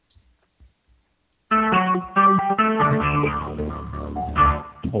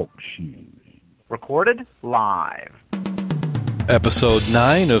Talk shoes. Recorded live. Episode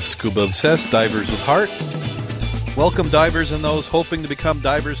 9 of Scuba Obsessed, Divers with Heart. Welcome divers and those hoping to become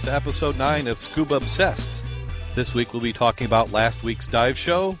divers to episode 9 of Scuba Obsessed. This week we'll be talking about last week's dive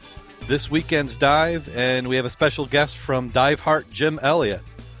show, this weekend's dive, and we have a special guest from Dive Heart, Jim Elliott.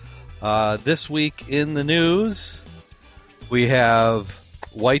 This week in the news, we have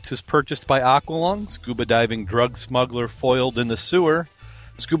Whites is purchased by Aqualung, scuba diving drug smuggler foiled in the sewer,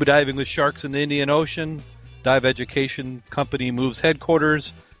 scuba diving with sharks in the Indian Ocean, dive education company moves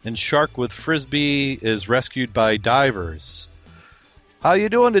headquarters, and shark with frisbee is rescued by divers. How you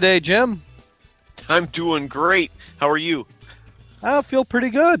doing today, Jim? I'm doing great. How are you? I feel pretty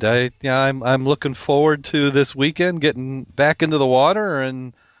good. I'm looking forward to this weekend, getting back into the water,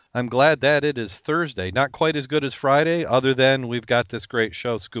 and I'm glad that it is Thursday. Not quite as good as Friday, other than we've got this great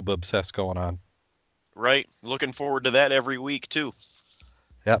show, Scuba Obsessed, going on. Right. Looking forward to that every week, too.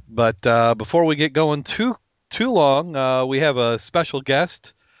 Yep, but before we get going too long, we have a special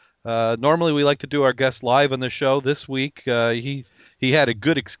guest. Normally we like to do our guests live on the show. This week he had a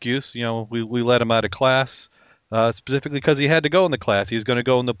good excuse. You know, we let him out of class specifically because he had to go in the class. He's going to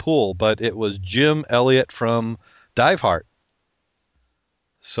go in the pool, but it was Jim Elliott from Dive Heart.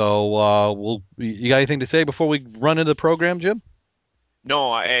 So you got anything to say before we run into the program, Jim?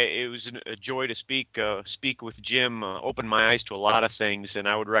 No, it was a joy to speak with Jim, opened my eyes to a lot of things, and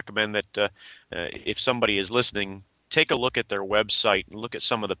I would recommend that if somebody is listening, take a look at their website and look at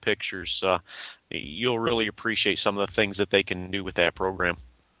some of the pictures. You'll really appreciate some of the things that they can do with that program.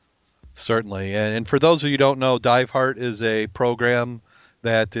 Certainly, and for those of you who don't know, Dive Heart is a program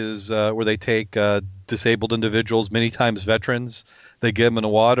that is where they take disabled individuals, many times veterans, they get them in the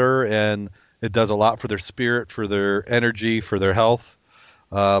water, and it does a lot for their spirit, for their energy, for their health.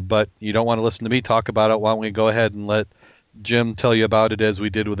 But you don't want to listen to me talk about it. Why don't we go ahead and let Jim tell you about it as we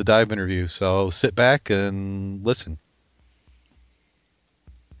did with the dive interview. So sit back and listen.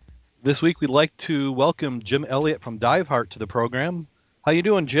 This week we'd like to welcome Jim Elliott from Dive Heart to the program. How you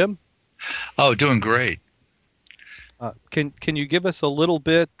doing, Jim? Oh, doing great. Can you give us a little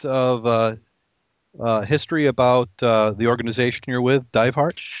bit of history about the organization you're with, Dive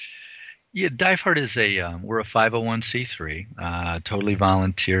Heart? Yeah, Dive Heart is we're a 501c3, totally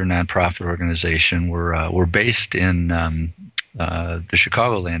volunteer nonprofit organization. We're based in the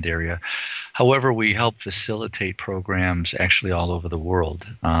Chicagoland area. However, we help facilitate programs actually all over the world.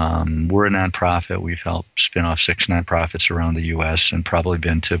 We're a nonprofit. We've helped spin off 6 nonprofits around the U.S. and probably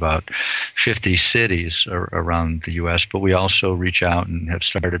been to about 50 cities around the U.S. But we also reach out and have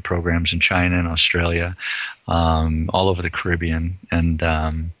started programs in China and Australia, all over the Caribbean, and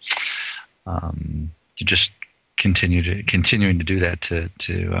just continuing to do that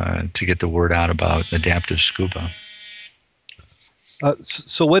to get the word out about adaptive scuba.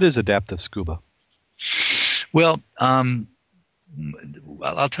 So what is adaptive scuba? Well, I'll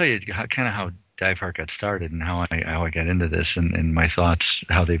tell you how Dive Heart got started and how I got into this and my thoughts,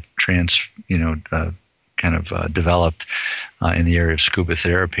 how they've developed in the area of scuba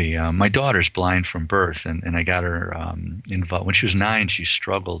therapy. My daughter's blind from birth, and I got her involved. When she was 9, she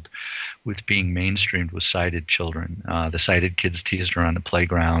struggled with being mainstreamed with sighted children. The sighted kids teased her on the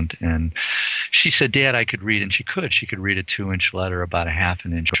playground, and she said, "Dad, I could read," and she could. She could read a 2-inch letter about a half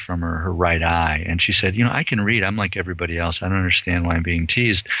an inch from her right eye, and she said, "I can read. I'm like everybody else. I don't understand why I'm being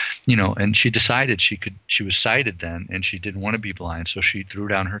teased." And she decided she was sighted then, and she didn't want to be blind, so she threw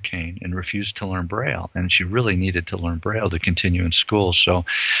down her cane and refused to learn Braille, and she really needed to learn Braille to continue in school. So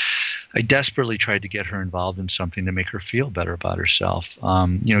I desperately tried to get her involved in something to make her feel better about herself.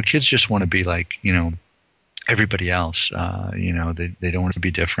 Kids just want to be like, everybody else. They don't want to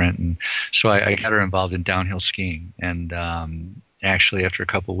be different. And so I got her involved in downhill skiing. And actually, after a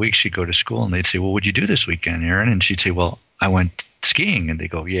couple of weeks, she'd go to school and they'd say, "Well, what'd you do this weekend, Aaron?" And she'd say, "Well, I went skiing." And they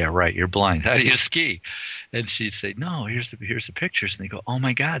go, "Yeah, right, you're blind. How do you ski?" And she'd say, "No, here's the pictures." And they go, "Oh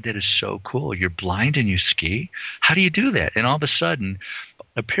my God, that is so cool. You're blind and you ski? How do you do that?" And all of a sudden,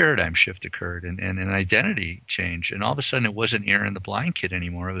 a paradigm shift occurred and an identity change. And all of a sudden, it wasn't Aaron the blind kid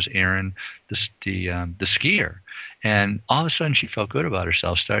anymore. It was Aaron the skier. And all of a sudden, she felt good about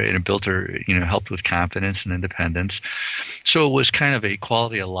herself. And it built her, helped with confidence and independence. So it was kind of a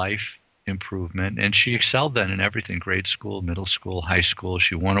quality of life improvement, and she excelled then in everything: grade school, middle school, high school.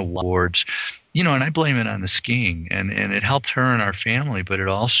 She won awards, and I blame it on the skiing, and it helped her and our family, but it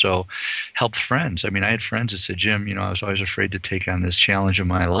also helped friends. I mean, I had friends that said, "Jim, I was always afraid to take on this challenge in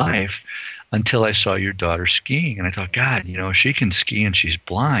my life until I saw your daughter skiing." And I thought, God, if she can ski and she's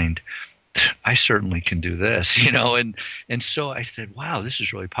blind, I certainly can do this, and so I said, wow, this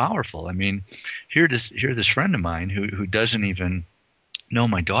is really powerful. I mean, here this friend of mine who doesn't even know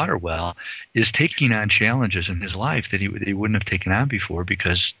my daughter well is taking on challenges in his life that he wouldn't have taken on before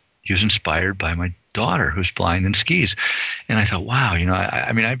because he was inspired by my daughter who's blind and skis. And I thought, wow,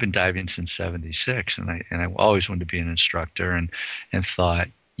 I mean, I've been diving since '76, and I always wanted to be an instructor, and thought,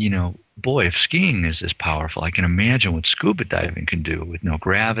 boy, if skiing is this powerful, I can imagine what scuba diving can do with no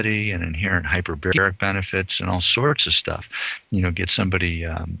gravity and inherent hyperbaric benefits and all sorts of stuff. Get somebody,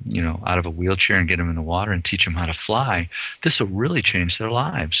 out of a wheelchair and get them in the water and teach them how to fly. This will really change their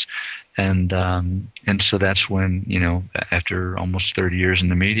lives. And so that's when, after almost 30 years in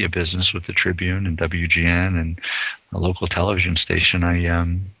the media business with the Tribune and WGN and a local television station,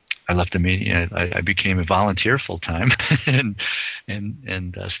 I left the media. I became a volunteer full time,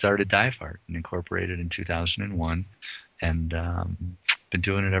 and started Dive Heart and incorporated in 2001, and been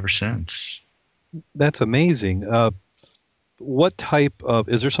doing it ever since. That's amazing. What type of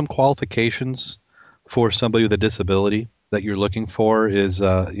is there some qualifications for somebody with a disability that you're looking for?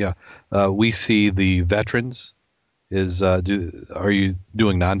 We see the veterans. Are you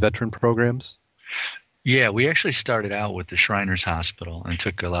doing non-veteran programs? Yeah, we actually started out with the Shriners Hospital and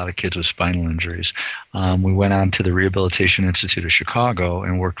took a lot of kids with spinal injuries. We went on to the Rehabilitation Institute of Chicago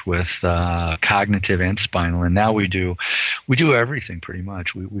and worked with cognitive and spinal, and now we do everything pretty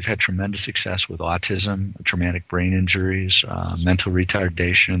much. We've had tremendous success with autism, traumatic brain injuries, mental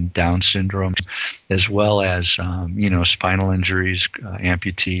retardation, Down syndrome, as well as spinal injuries,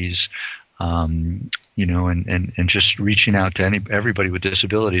 amputees. And just reaching out to everybody with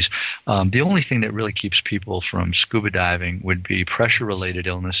disabilities. The only thing that really keeps people from scuba diving would be pressure-related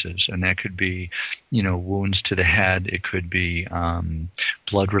illnesses, and that could be, wounds to the head. It could be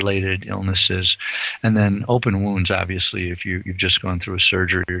blood-related illnesses, and then open wounds. Obviously, if you've just gone through a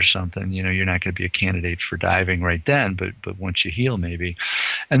surgery or something, you're not going to be a candidate for diving right then. But once you heal, maybe.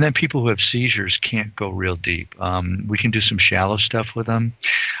 And then people who have seizures can't go real deep. We can do some shallow stuff with them.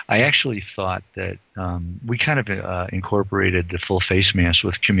 I actually thought that we kind of incorporated the full face mask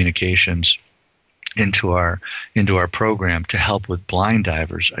with communications into our program to help with blind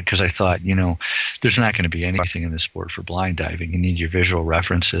divers, because I thought, there's not going to be anything in this sport for blind diving. You need your visual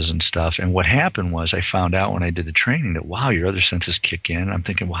references and stuff. And what happened was I found out when I did the training that, wow, your other senses kick in. I'm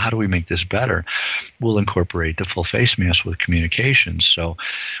thinking, well, how do we make this better? We'll incorporate the full face mask with communications. So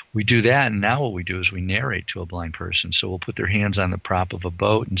we do that, and now what we do is we narrate to a blind person. So we'll put their hands on the prop of a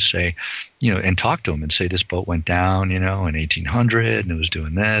boat and say, and talk to them and say, this boat went down, in 1800, and it was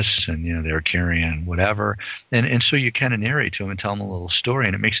doing this, and, they were carrying whatever. And so you kind of narrate to them and tell them a little story,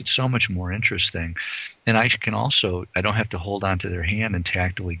 and it makes it so much more interesting. And I don't have to hold on to their hand and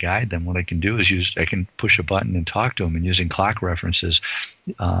tactily guide them. What I can do is I can push a button and talk to them, and using clock references,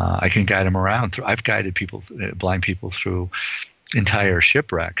 I can guide them around. I've guided blind people through entire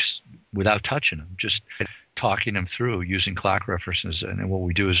shipwrecks without touching them, just talking them through using clock references. And what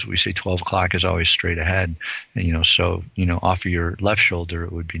we do is we say 12 o'clock is always straight ahead. And, so, off of your left shoulder,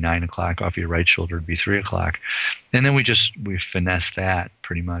 it would be 9 o'clock. Off of your right shoulder, it would be 3 o'clock. And then we finesse that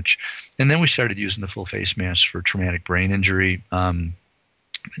pretty much. And then we started using the full face mask for traumatic brain injury,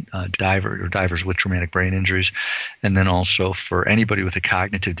 divers with traumatic brain injuries, and then also for anybody with a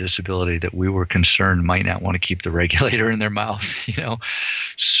cognitive disability that we were concerned might not want to keep the regulator in their mouth,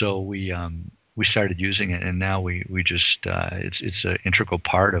 So we started using it, and now we just it's an integral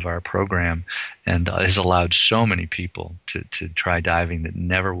part of our program, and has allowed so many people to try diving that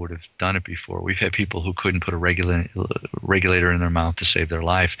never would have done it before. We've had people who couldn't put a regulator in their mouth to save their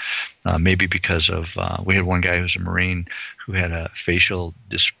life, maybe because of we had one guy who was a Marine who had facial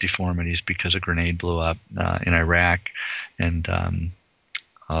deformities because a grenade blew up in Iraq, and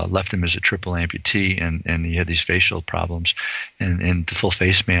left him as a triple amputee, and he had these facial problems, and the full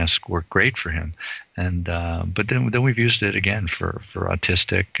face mask worked great for him. And but then we've used it again for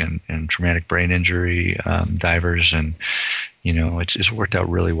autistic and traumatic brain injury divers, and it's worked out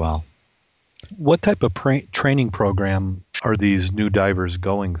really well. What type of training program are these new divers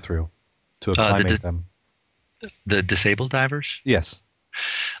going through to acclimate them? The disabled divers? Yes.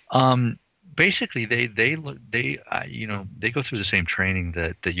 Basically, they go through the same training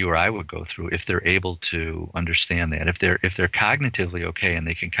that you or I would go through if they're able to understand that. If they're cognitively okay and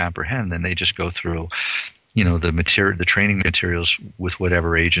they can comprehend, then they just go through, the training materials with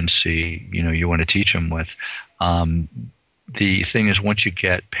whatever agency you want to teach them with. The thing is, once you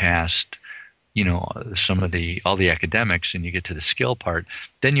get past some of all the academics, and you get to the skill part,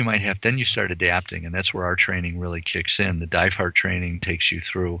 then you start adapting, and that's where our training really kicks in. The Dive Heart training takes you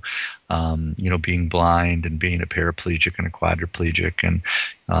through, being blind and being a paraplegic and a quadriplegic, and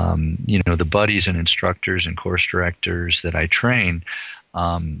the buddies and instructors and course directors that I train,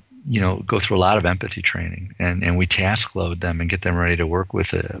 go through a lot of empathy training, and we task load them and get them ready to work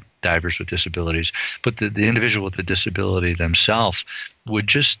with divers with disabilities. But the individual with the disability themselves would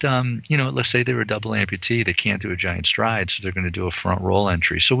just, let's say they were a double amputee, they can't do a giant stride, so they're going to do a front roll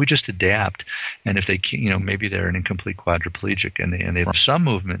entry. So we just adapt, and if they, maybe they're an incomplete quadriplegic and they have some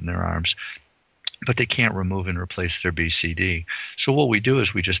movement in their arms, but they can't remove and replace their BCD. So what we do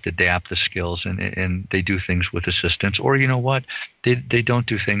is we just adapt the skills, and they do things with assistance. Or you know what? They don't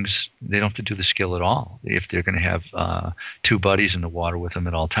do things. They don't have to do the skill at all if they're going to have two buddies in the water with them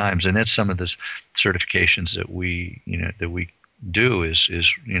at all times. And that's some of the certifications that we do is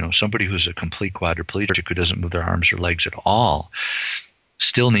somebody who's a complete quadriplegic who doesn't move their arms or legs at all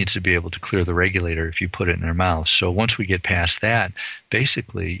still needs to be able to clear the regulator if you put it in their mouth. So once we get past that,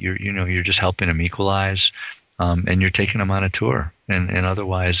 basically you're just helping them equalize, and you're taking them on a tour. And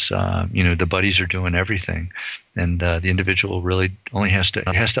otherwise, the buddies are doing everything, and the individual really only has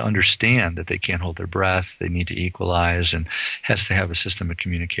to understand that they can't hold their breath, they need to equalize, and has to have a system of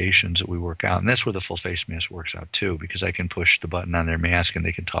communications that we work out. And that's where the full face mask works out too, because I can push the button on their mask and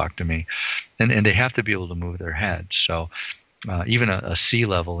they can talk to me, and they have to be able to move their head. So even a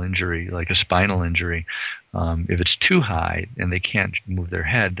sea-level injury, like a spinal injury, if it's too high and they can't move their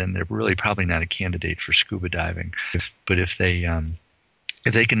head, then they're really probably not a candidate for scuba diving. But if they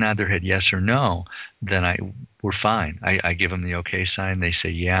can nod their head yes or no, then we're fine. I give them the okay sign. They say,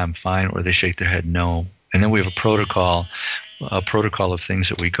 yeah, I'm fine, or they shake their head no. And then we have a protocol of things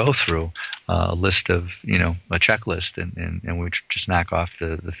that we go through, a list of, a checklist, and we just knock off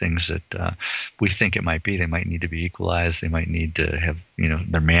the things that we think it might be. They might need to be equalized. They might need to have,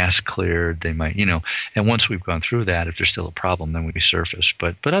 their mask cleared. They might, and once we've gone through that, if there's still a problem, then we surface.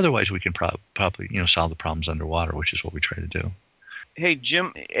 But otherwise we can probably, solve the problems underwater, which is what we try to do. Hey,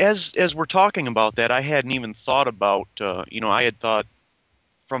 Jim, as we're talking about that, I hadn't even thought about, I had thought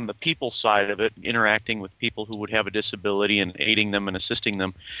from the people side of it, interacting with people who would have a disability and aiding them and assisting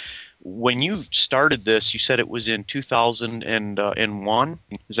them. When you started this, you said it was in 2001.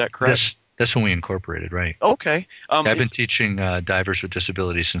 Is that correct? That's when we incorporated, right? Okay. I've been teaching divers with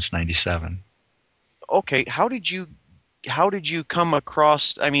disabilities since '97. Okay. How did you come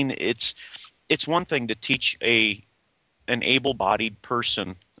across? I mean, it's one thing to teach an able-bodied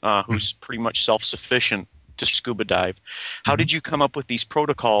person who's pretty much self-sufficient to scuba dive. How did you come up with these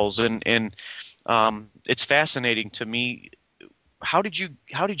protocols? And it's fascinating to me. How did you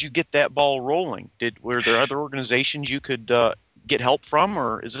get that ball rolling? Were there other organizations you could get help from,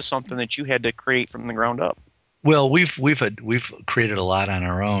 or is this something that you had to create from the ground up? Well, we've created a lot on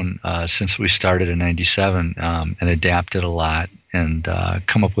our own since we started in '97, and adapted a lot and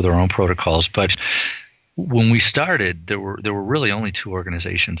come up with our own protocols. But when we started, there were really only two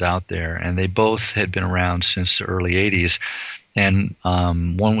organizations out there, and they both had been around since the early '80s. And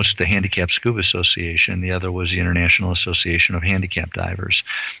one was the Handicapped Scuba Association, the other was the International Association of Handicapped Divers.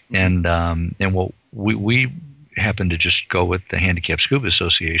 And what we happened to just go with the Handicapped Scuba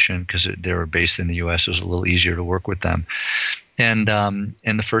Association because they were based in the U.S. It was a little easier to work with them. And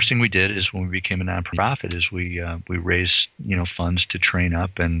the first thing we did is when we became a nonprofit is we raised funds to train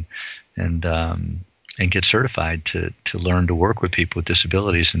up and get certified to learn to work with people with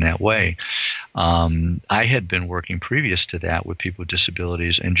disabilities in that way. I had been working previous to that with people with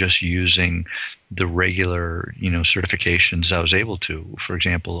disabilities and just using the regular, certifications I was able to. For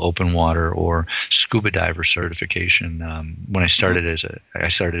example, open water or scuba diver certification. When I started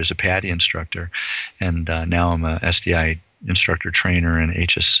as a PADI instructor, and now I'm a SDI instructor trainer and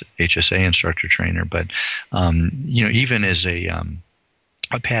HSA instructor trainer. But even as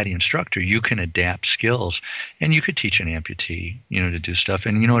a PADI instructor, you can adapt skills, and you could teach an amputee, to do stuff.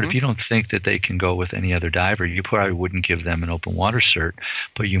 And you know what? If you don't think that they can go with any other diver, you probably wouldn't give them an open water cert,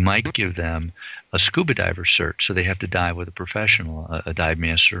 but you might give them a scuba diver cert, so they have to dive with a professional, a dive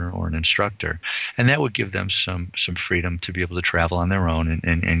master or an instructor, and that would give them some freedom to be able to travel on their own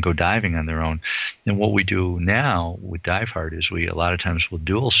and go diving on their own. And what we do now with Dive Heart is a lot of times we'll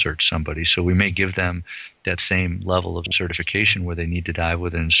dual cert somebody, so we may give them that same level of certification where they need to dive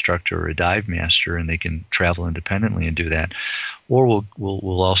with an instructor or a dive master, and they can travel independently and do that. Or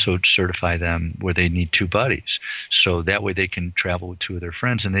we'll also certify them where they need two buddies, so that way they can travel with two of their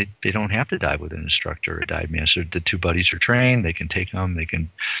friends, and they don't have to dive with an instructor or a dive master. The two buddies are trained; they can take them, they can,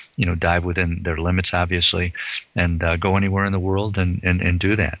 dive within their limits, obviously, and go anywhere in the world and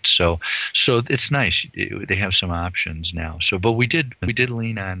do that. So it's nice. They have some options now. So, but we did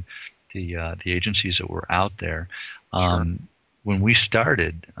lean on the agencies that were out there. Sure. When we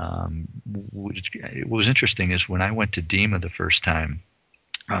started, what was interesting is when I went to DEMA the first time,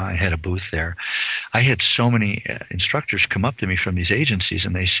 I had a booth there. I had so many instructors come up to me from these agencies,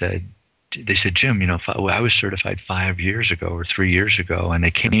 and they said, Jim, I was certified 5 years ago or 3 years ago, and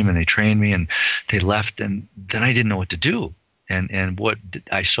they came and they trained me, and they left, and then I didn't know what to do. And what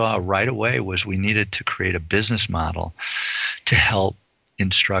I saw right away was we needed to create a business model to help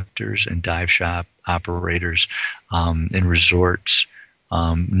instructors and dive shop operators in resorts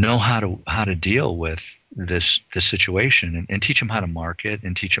know how to deal with this situation and teach them how to market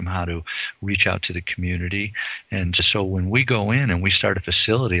and teach them how to reach out to the community. And so when we go in and we start a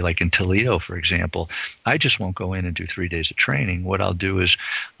facility like in Toledo, for example, I just won't go in and do 3 days of training. What I'll do is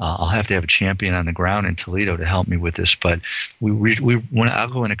I'll have to have a champion on the ground in Toledo to help me with this. But I'll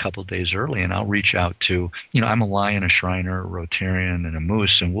go in a couple of days early, and I'll reach out to, I'm a Lion, a Shriner, a Rotarian, and a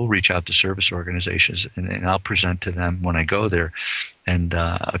Moose, and we'll reach out to service organizations, and I'll present to them when I go there and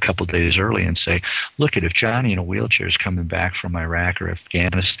a couple of days early and say, look, if Johnny in a wheelchair is coming back from Iraq or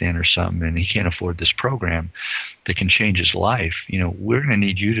Afghanistan or something, and he can't afford this program that can change his life, we're going to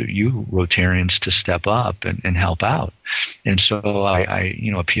need you Rotarians to step up and help out. And so I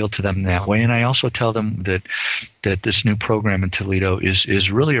appeal to them that way. And I also tell them that this new program in Toledo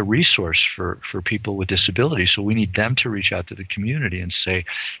is really a resource for people with disabilities. So we need them to reach out to the community and say,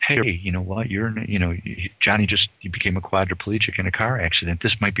 hey, you know what, Johnny he became a quadriplegic in a car accident.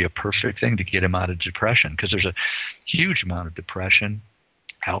 This might be a perfect thing to get him out of depression, because there's a huge amount of depression,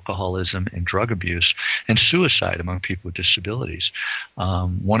 alcoholism, and drug abuse, and suicide among people with disabilities.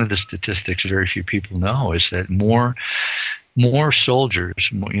 One of the statistics very few people know is that more soldiers,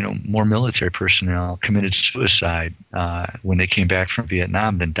 more military personnel committed suicide when they came back from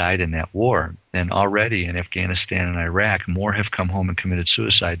Vietnam than died in that war. And already in Afghanistan and Iraq, more have come home and committed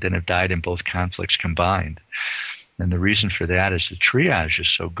suicide than have died in both conflicts combined. And the reason for that is the triage is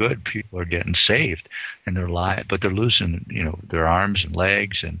so good. People are getting saved, and they're alive, but they're losing, their arms and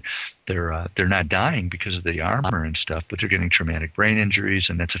legs, and they're not dying because of the armor and stuff, but they're getting traumatic brain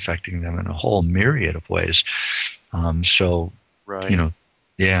injuries, and that's affecting them in a whole myriad of ways. Right. So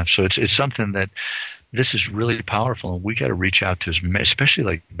it's something that this is really powerful, and we got to reach out to, especially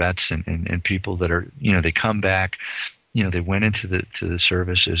like vets and people that are, they come back. They went into the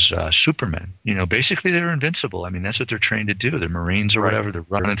service as Supermen. Basically they're invincible. I mean, that's what they're trained to do. They're Marines or whatever. They're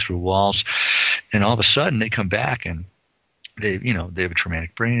running through walls, and all of a sudden they come back and they have a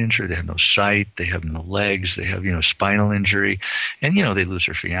traumatic brain injury. They have no sight. They have no legs. They have spinal injury, and they lose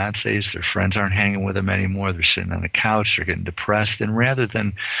their fiancés. Their friends aren't hanging with them anymore. They're sitting on the couch. They're getting depressed, and rather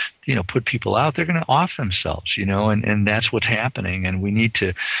than put people out, they're going to off themselves. And that's what's happening. And we need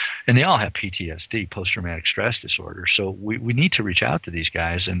to, and they all have PTSD, post-traumatic stress disorder. So we need to reach out to these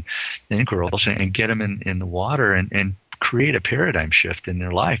guys and girls and get them in the water and create a paradigm shift in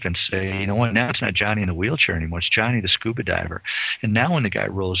their life and say, you know what, now it's not Johnny in the wheelchair anymore. It's Johnny the scuba diver. And now when the guy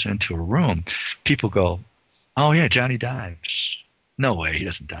rolls into a room, people go, oh, yeah, Johnny dives. No way, he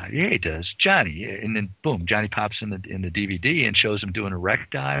doesn't dive. Yeah, he does. Johnny. Yeah. And then, boom, Johnny pops in the DVD and shows him doing a wreck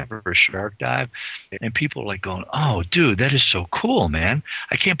dive or a shark dive. And people are like going, oh, dude, that is so cool, man.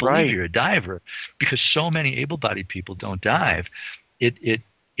 I can't believe you're a diver. Because so many able-bodied people don't dive. It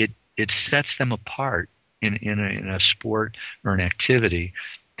sets them apart in a sport or an activity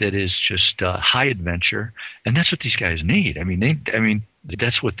that is just high adventure, and that's what these guys need. I mean,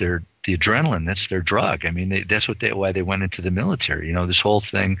 that's what the adrenaline. That's their drug. I mean, that's why they went into the military. This whole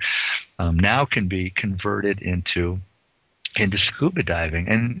thing now can be converted into scuba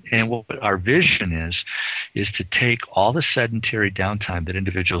diving, and what our vision is to take all the sedentary downtime that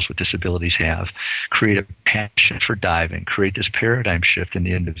individuals with disabilities have, create a passion for diving, create this paradigm shift in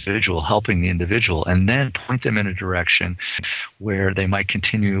the individual, helping the individual, and then point them in a direction where they might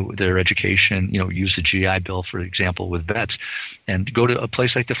continue their education, use the GI Bill, for example, with vets, and go to a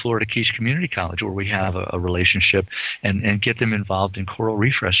place like the Florida Keys Community College where we have a relationship and get them involved in coral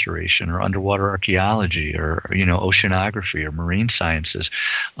reef restoration or underwater archaeology or, oceanography or marine sciences.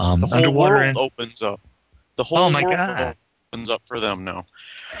 The whole underwater world opens up. The whole world opens up for them now.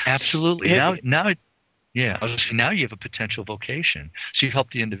 Absolutely. Now Yeah, I was just saying, now you have a potential vocation. So you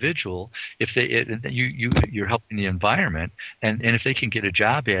help the individual. If you're helping the environment, and if they can get a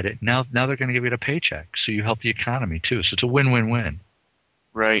job at it, now they're going to give it a paycheck. So you help the economy too. So it's a win-win-win.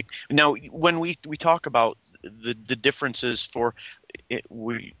 Right. Now, when we talk about the differences for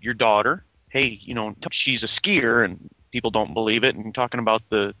your daughter, hey, she's a skier and people don't believe it, and talking about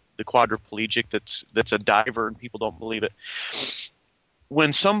the quadriplegic that's a diver and people don't believe it.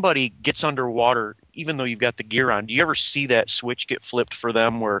 When somebody gets underwater, even though you've got the gear on, do you ever see that switch get flipped for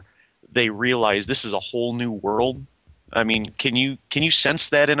them where they realize this is a whole new world? I mean, can you sense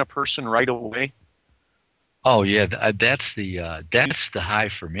that in a person right away? Oh yeah, that's the high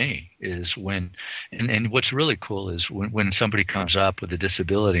for me is when, and what's really cool is when somebody comes up with a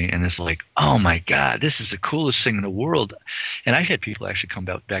disability and is like, oh my God, this is the coolest thing in the world. And I've had people actually come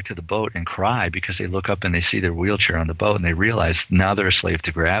back to the boat and cry because they look up and they see their wheelchair on the boat and they realize now they're a slave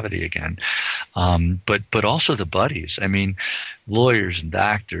to gravity again. But also the buddies. I mean, lawyers and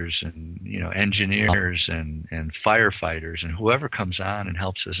doctors and engineers and firefighters and whoever comes on and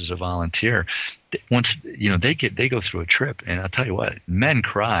helps us as a volunteer, once they go through a trip, and I'll tell you what, men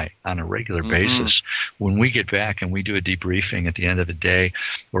cry on a regular basis. When we get back and we do a debriefing at the end of a day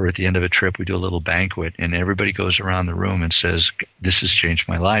or at the end of a trip, we do a little banquet and everybody goes around the room and says, this has changed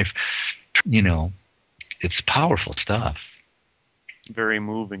my life. It's powerful stuff. Very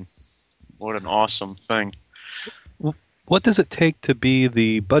moving. What an awesome thing. What does it take to be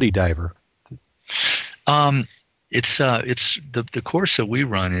the buddy diver? It's the course that we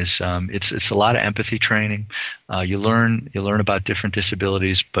run is it's a lot of empathy training. You learn about different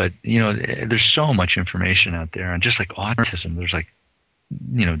disabilities, but there's so much information out there, and just like autism, there's like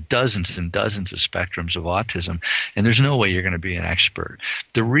dozens and dozens of spectrums of autism, and there's no way you're going to be an expert.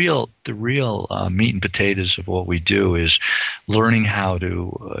 The real meat and potatoes of what we do is learning how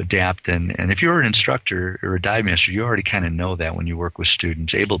to adapt. And if you're an instructor or a dive master, you already kind of know that when you work with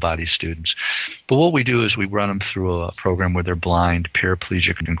students, able-bodied students. But what we do is we run them through a program where they're blind,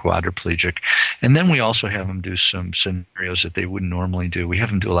 paraplegic, and quadriplegic, and then we also have them do some scenarios that they wouldn't normally do. We have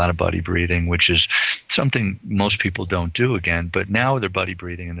them do a lot of buddy breathing, which is something most people don't do again, but now they're buddy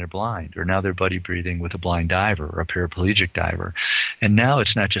breathing and they're blind, or now they're buddy breathing with a blind diver or a paraplegic diver. And now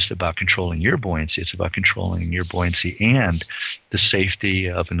it's not just about controlling your buoyancy, it's about controlling your buoyancy and the safety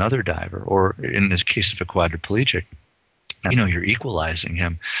of another diver, or in this case of a quadriplegic, you're equalizing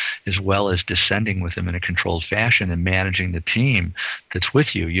him as well as descending with him in a controlled fashion and managing the team that's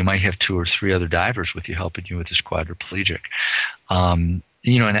with you. You might have 2 or 3 other divers with you helping you with this quadriplegic.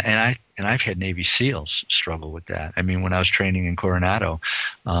 And I've had Navy SEALs struggle with that. I mean, when I was training in Coronado,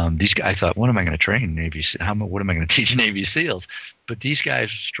 these guys, I thought, what am I going to train Navy? What am I going to teach Navy SEALs? But these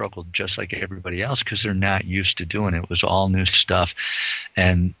guys struggled just like everybody else because they're not used to doing it. It was all new stuff,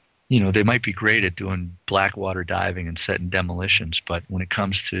 and they might be great at doing black water diving and setting demolitions, but when it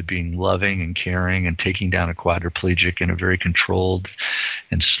comes to being loving and caring and taking down a quadriplegic in a very controlled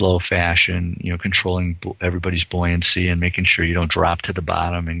and slow fashion, controlling everybody's buoyancy and making sure you don't drop to the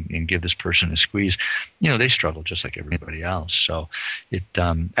bottom and give this person a squeeze, they struggle just like everybody else. So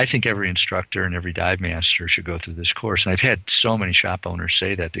I think every instructor and every dive master should go through this course. And I've had so many shop owners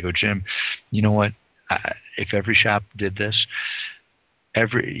say that. They go, Jim, you know what? If every shop did this,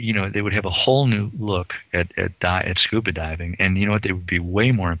 they would have a whole new look at scuba diving, and they would be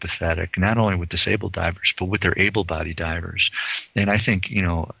way more empathetic, not only with disabled divers but with their able-bodied divers. And I think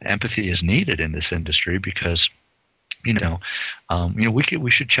empathy is needed in this industry because we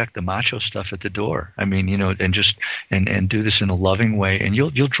should check the macho stuff at the door. I mean, and do this in a loving way, and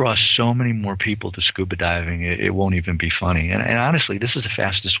you'll draw so many more people to scuba diving. It won't even be funny. And honestly, this is the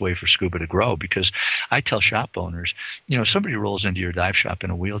fastest way for scuba to grow, because I tell shop owners, somebody rolls into your dive shop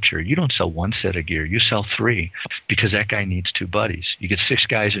in a wheelchair, you don't sell 1 set of gear, you sell 3, because that guy needs 2 buddies. You get 6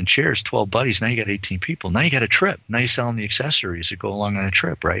 guys in chairs, 12 buddies. Now you got 18 people. Now you got a trip. Now you sell them the accessories that go along on a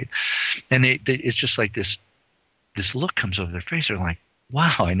trip, right? And it's just like this look comes over their face. They're like,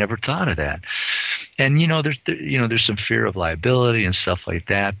 wow, I never thought of that. And, there's some fear of liability and stuff like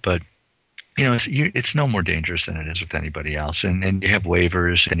that, but, it's no more dangerous than it is with anybody else. And you have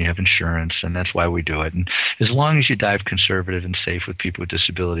waivers and you have insurance, and that's why we do it. And as long as you dive conservative and safe with people with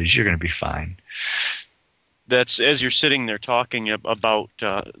disabilities, you're going to be fine. That's, as you're sitting there talking about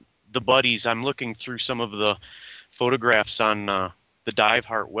the buddies, I'm looking through some of the photographs on the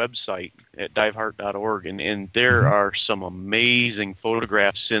DiveHeart website at diveheart.org, and there are some amazing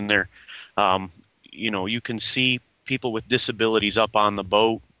photographs in there. You can see people with disabilities up on the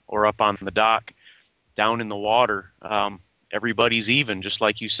boat or up on the dock, down in the water. Everybody's even, just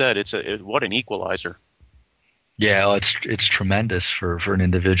like you said. What an equalizer. Yeah, it's tremendous for an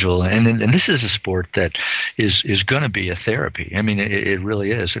individual, and this is a sport that is going to be a therapy. I mean, it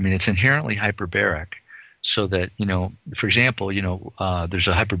really is. I mean, it's inherently hyperbaric, so that for example, there's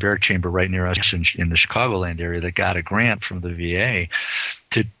a hyperbaric chamber right near us in the Chicagoland area that got a grant from the VA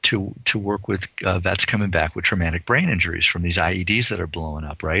to work with vets coming back with traumatic brain injuries from these IEDs that are blowing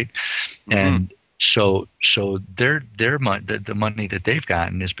up, right? Mm-hmm. And so the money that they've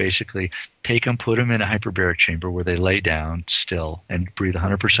gotten is basically take them, put them in a hyperbaric chamber where they lay down still and breathe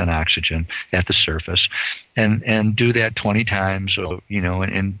 100% oxygen at the surface, and do that 20 times,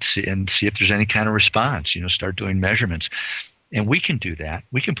 and see if there's any kind of response. Start doing measurements. And we can do that.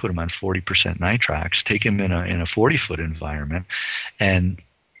 We can put them on 40% nitrox, take them in a 40-foot environment, and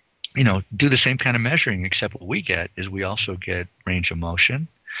do the same kind of measuring. Except what we get is we also get range of motion.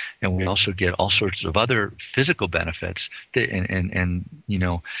 And we also get all sorts of other physical benefits and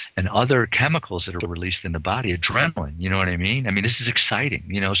other chemicals that are released in the body, adrenaline, you know what I mean? I mean, this is exciting,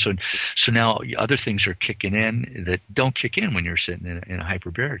 so now other things are kicking in that don't kick in when you're sitting in a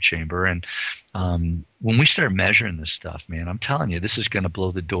hyperbaric chamber. And when we start measuring this stuff, man, I'm telling you, this is going to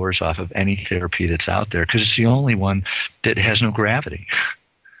blow the doors off of any therapy that's out there, because it's the only one that has no gravity.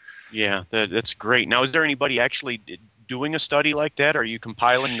 Yeah, that's great. Now, is there anybody actually doing a study like that? Are you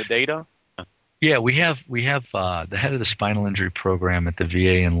compiling the data? Yeah, we have the head of the spinal injury program at the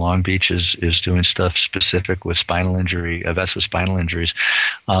VA in Long Beach is doing stuff specific with spinal injury, vets with spinal injuries.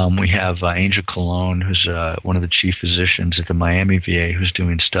 We have Angel Colon, who's one of the chief physicians at the Miami VA, who's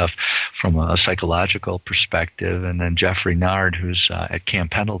doing stuff from a psychological perspective. And then Jeffrey Nard, who's at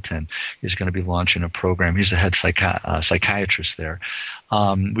Camp Pendleton, is going to be launching a program. He's the head psychiatrist there.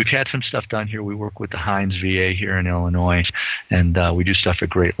 We've had some stuff done here. We work with the Hines VA here in Illinois, and we do stuff at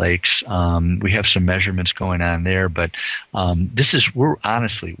Great Lakes. We have some measurements going on there, but we're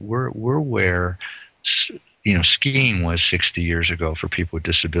where skiing was 60 years ago for people with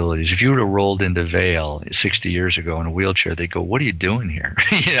disabilities. If you would have rolled into Vail 60 years ago in a wheelchair, they'd go, "What are you doing here?"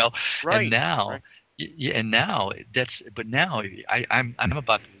 Right. And now. Right. Yeah, and now I'm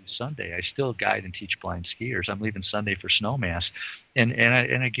about to leave Sunday. I still guide and teach blind skiers. I'm leaving Sunday for Snowmass, and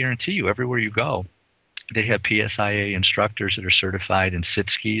I guarantee you, everywhere you go, they have PSIA instructors that are certified in sit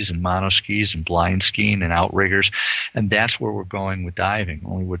skis and mono skis and blind skiing and outriggers, and that's where we're going with diving,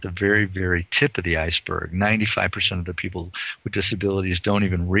 only with the very, very tip of the iceberg. 95% of the people with disabilities don't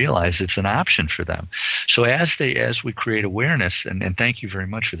even realize it's an option for them. So as we create awareness, and thank you very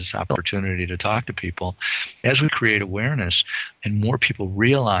much for this opportunity to talk to people, as we create awareness and more people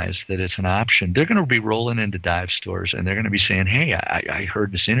realize that it's an option, they're going to be rolling into dive stores and they're going to be saying, "Hey, I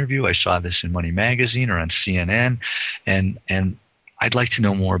heard this interview, I saw this in Money Magazine or on CNN, and I'd like to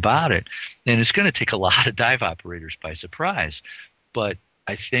know more about it." And it's going to take a lot of dive operators by surprise, but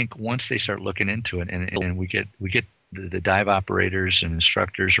I think once they start looking into it, and we get the dive operators and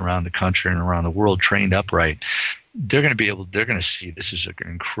instructors around the country and around the world trained up right, they're going to see this is an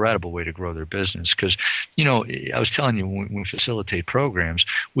incredible way to grow their business. Because, I was telling you, when we facilitate programs,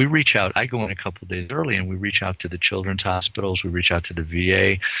 we reach out. I go in a couple of days early, and we reach out to the children's hospitals, we reach out to the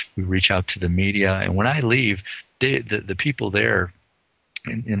VA, we reach out to the media. And when I leave, the people there,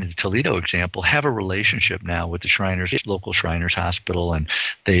 in the Toledo example, have a relationship now with the local Shriners Hospital, and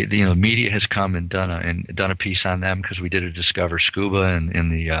the media has come and done a piece on them because we did a Discover Scuba and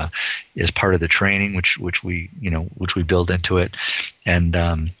as part of the training, which we build into it, and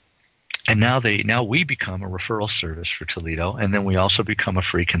now we become a referral service for Toledo, and then we also become a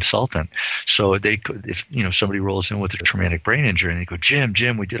free consultant. So if somebody rolls in with a traumatic brain injury and they go, Jim,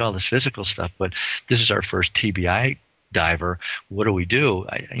 we did all this physical stuff, but this is our first TBI diver, what do we do?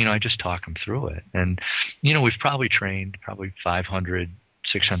 I just talk them through it. And we've probably trained 500,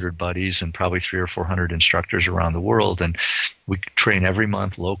 600 buddies and probably 300 or 400 instructors around the world, and we train every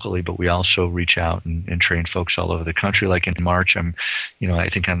month locally, but we also reach out and train folks all over the country. Like in March, I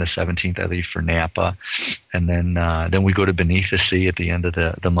think on the 17th I leave for Napa, and then we go to Beneath the Sea at the end of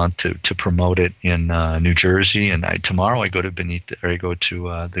the month to promote it in New Jersey. And tomorrow I go to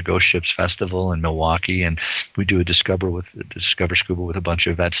the Ghost Ships Festival in Milwaukee, and we do a Discover Scuba with a bunch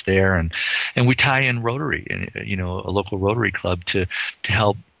of vets there, and we tie in Rotary, a local Rotary club to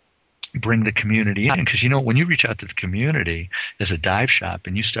help bring the community in. Because when you reach out to the community as a dive shop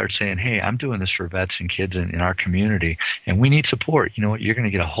and you start saying, "Hey, I'm doing this for vets and kids in our community and we need support," you know what, you're going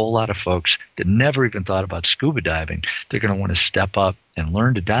to get a whole lot of folks that never even thought about scuba diving. They're going to want to step up and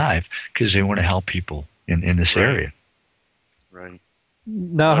learn to dive because they want to help people in this area. Right.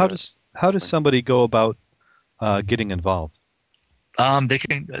 Now, how does somebody go about getting involved? They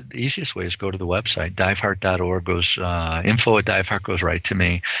can. The easiest way is go to the website, diveheart.org. Info at Diveheart goes right to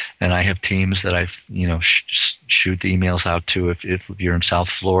me, and I have teams that I shoot the emails out to. If you're in South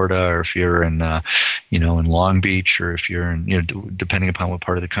Florida, or if you're in in Long Beach, or if you're in depending upon what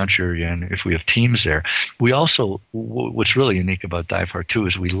part of the country you're in, if we have teams there. We also, what's really unique about Diveheart too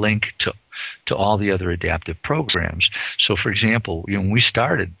is we link to all the other adaptive programs. So, for example, when we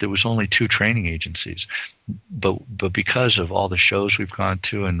started, there was only 2 training agencies, but because of all the shows we've gone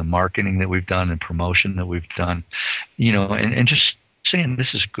to and the marketing that we've done and promotion that we've done, and just saying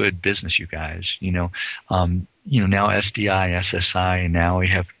this is good business, you guys. Now SDI, SSI, and now we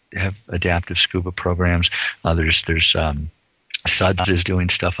have adaptive scuba programs. There's SUDS is doing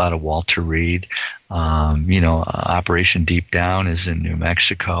stuff out of Walter Reed. Operation Deep Down is in New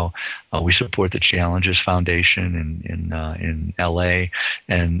Mexico. We support the Challenges Foundation in L.A.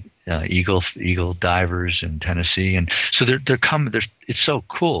 and Eagle Divers in Tennessee. And so they're coming. It's so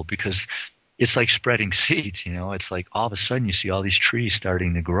cool because it's like spreading seeds, It's like all of a sudden you see all these trees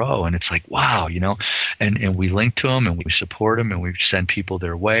starting to grow, and it's like, wow, and we link to them and we support them and we send people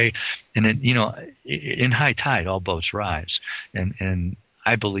their way, and then in high tide all boats rise, and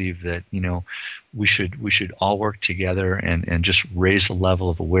I believe that we should all work together and just raise the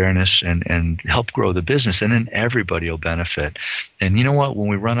level of awareness and help grow the business, and then everybody will benefit. And you know what? When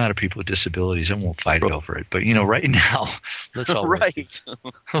we run out of people with disabilities, then we'll fight over it. But right now, let's all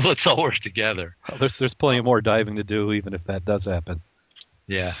let's all work together. Well, there's plenty more diving to do, even if that does happen.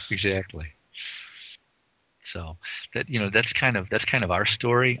 Yeah, exactly. So that's kind of our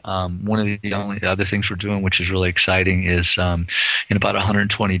story. One of the only other things we're doing, which is really exciting, is in about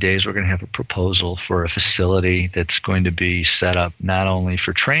 120 days we're going to have a proposal for a facility that's going to be set up not only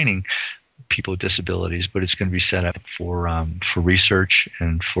for training people with disabilities, but it's going to be set up for research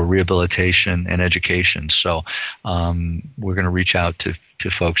and for rehabilitation and education. So we're going to reach out to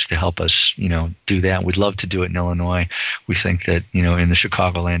folks to help us, do that. We'd love to do it in Illinois. We think that, in the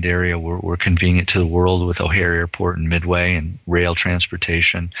Chicagoland area, we're convenient to the world with O'Hare Airport and Midway and rail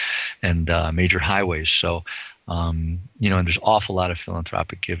transportation and major highways. So, and there's an awful lot of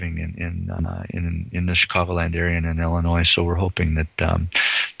philanthropic giving in the Chicagoland area and in Illinois. So we're hoping that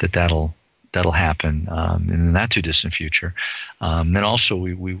that'll happen in the not too distant future. Then also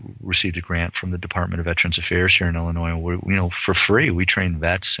we received a grant from the Department of Veterans Affairs here in Illinois. Where, for free, we train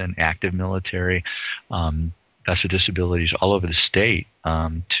vets and active military, vets with disabilities all over the state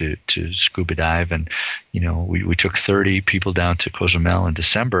to scuba dive. And we took 30 people down to Cozumel in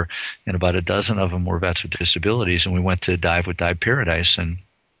December, and about a dozen of them were vets with disabilities. And we went to dive with Dive Paradise, and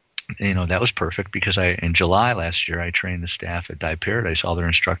that was perfect because in July last year, I trained the staff at Dive Paradise, all their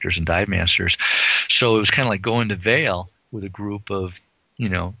instructors and dive masters. So it was kind of like going to Vail with a group of,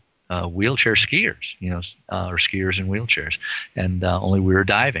 wheelchair skiers, or skiers in wheelchairs, and only we were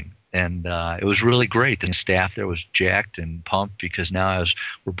diving. And it was really great. The staff there was jacked and pumped because now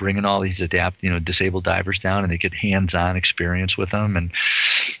we're bringing all these disabled divers down, and they get hands-on experience with them, and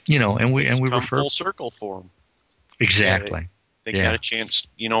we refer full circle for them. Exactly. They got a chance,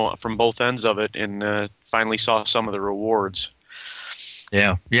 from both ends of it, and finally saw some of the rewards.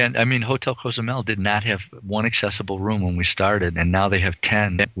 Yeah. I mean, Hotel Cozumel did not have one accessible room when we started, and now they have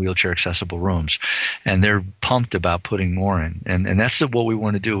 10 wheelchair accessible rooms, and they're pumped about putting more in. And that's what we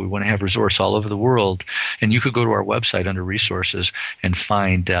want to do. We want to have resorts all over the world, and you could go to our website under resources and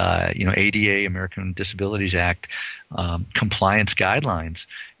find, ADA, American Disabilities Act, compliance guidelines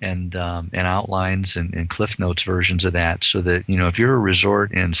and outlines and Cliff Notes versions of that, so that if you're a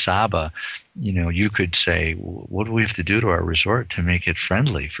resort in Saba, you could say, what do we have to do to our resort to make it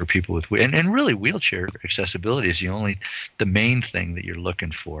friendly for people with and really wheelchair accessibility is the main thing that you're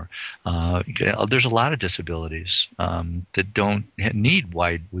looking for. There's a lot of disabilities that don't need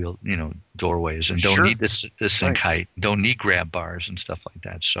wide wheel doorways and don't need this sink height, don't need grab bars and stuff like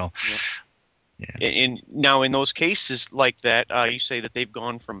that. So. Yeah. Yeah. And now, in those cases like that, you say that they've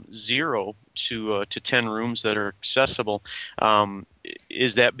gone from 0 to 10 rooms that are accessible.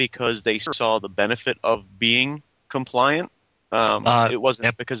 Is that because they saw the benefit of being compliant? It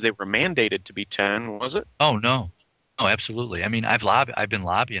wasn't because they were mandated to be 10, was it? Oh, no. Oh, absolutely. I mean, I've been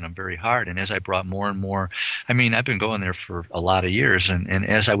lobbying them very hard, and as I brought more and more, I've been going there for a lot of years, and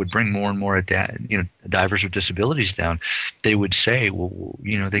as I would bring more and more divers with disabilities down, they would say, well,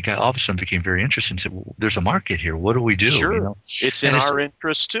 they got all of a sudden became very interested and said, well, there's a market here. What do we do? Sure, it's in our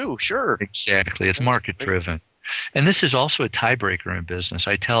interest too. Sure, exactly. It's market driven. And this is also a tiebreaker in business.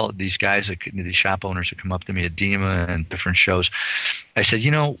 I tell these guys, these shop owners that come up to me at DEMA and different shows, I said,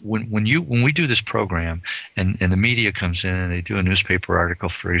 when we do this program and the media comes in and they do a newspaper article,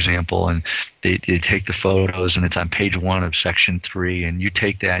 for example, and they take the photos and it's on page 1 of section 3, and you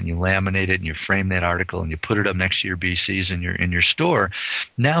take that and you laminate it and you frame that article and you put it up next to your BCs in your store.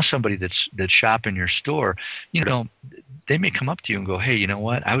 Now somebody that's shopping your store, they may come up to you and go, hey, you know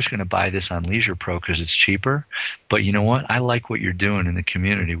what? I was going to buy this on Leisure Pro because it's cheaper, but you know what? I like what you're doing in the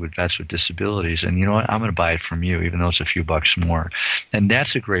community with vets with disabilities, and you know what? I'm going to buy it from you, even though it's a few bucks more. And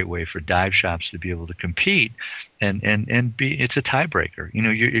that's a great way for dive shops to be able to compete, and be. It's a tiebreaker.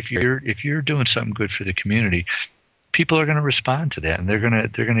 If you're doing something good for the community, people are going to respond to that, and they're going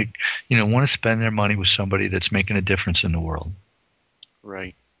to want to spend their money with somebody that's making a difference in the world.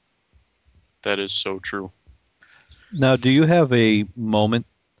 Right. That is so true. Now, do you have a moment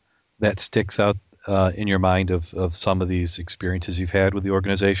that sticks out in your mind of some of these experiences you've had with the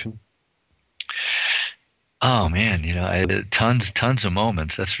organization? Oh man, I had tons of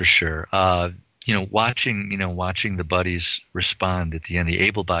moments, that's for sure. Watching the buddies respond at the end, the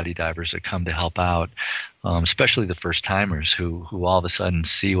able-bodied divers that come to help out, especially the first timers who all of a sudden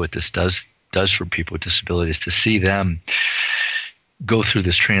see what this does for people with disabilities, to see them go through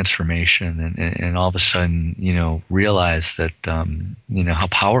this transformation and all of a sudden, realize that, how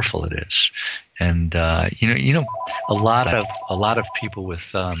powerful it is. And, a lot of people with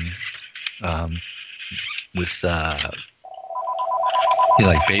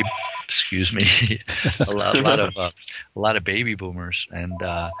excuse me, a lot of baby boomers and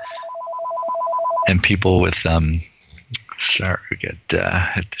people with, there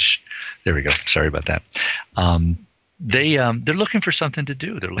we go. Sorry about that. They're looking for something to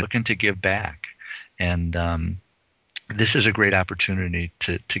do. They're looking to give back, and this is a great opportunity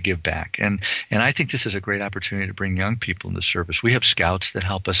to give back. And I think this is a great opportunity to bring young people into service. We have scouts that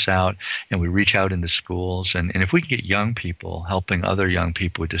help us out, and we reach out into schools. And if we can get young people helping other young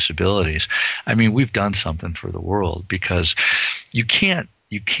people with disabilities, I mean, we've done something for the world, because you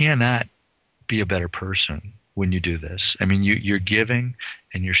cannot be a better person when you do this. I mean, you're giving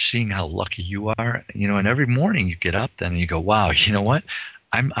and you're seeing how lucky you are, and every morning you get up then and you go, wow, you know what?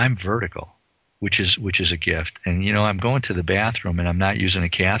 I'm vertical, which is a gift. And, I'm going to the bathroom and I'm not using a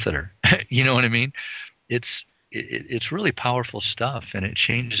catheter. You know what I mean? It's really powerful stuff, and it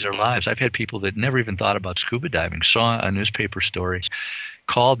changes their lives. I've had people that never even thought about scuba diving, saw a newspaper story,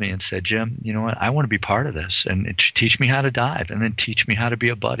 called me and said, Jim, you know what? I want to be part of this, and teach me how to dive, and then teach me how to be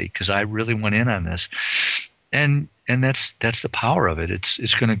a buddy, because I really went in on this. And that's the power of it.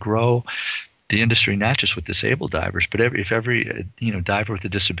 It's going to grow the industry, not just with disabled divers, but if every diver with a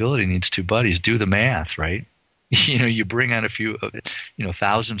disability needs 2 buddies, do the math, right? You bring on a few,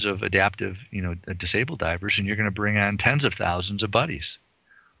 thousands of adaptive, disabled divers, and you're going to bring on tens of thousands of buddies.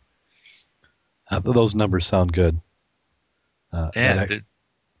 Those numbers sound good. That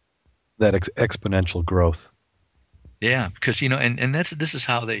exponential growth. Yeah, because this is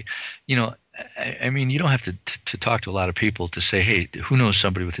how they, I mean, you don't have to talk to a lot of people to say, hey, who knows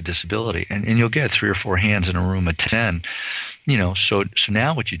somebody with a disability, and you'll get 3 or 4 hands in a room of 10, So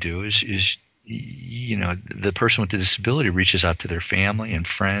now what you do is the person with the disability reaches out to their family and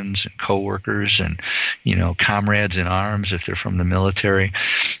friends and coworkers and comrades in arms if they're from the military,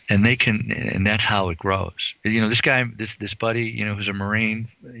 and that's how it grows. This guy, this buddy, who's a Marine,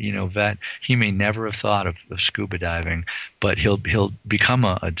 vet, he may never have thought of scuba diving, but he'll become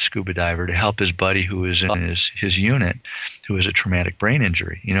a scuba diver to help his buddy who is in his unit, who has a traumatic brain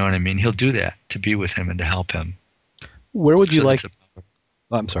injury. You know what I mean? He'll do that to be with him and to help him. Where would you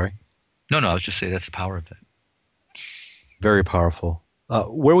I'm sorry. No, I was just saying that's the power of it. Very powerful.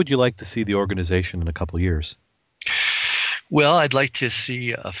 Where would you like to see the organization in a couple of years? Well, I'd like to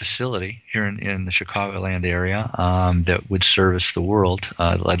see a facility here in the Chicagoland area that would service the world.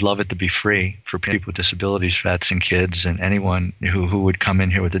 I'd love it to be free for people with disabilities, vets and kids, and anyone who would come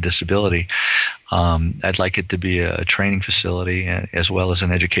in here with a disability. I'd like it to be a training facility as well as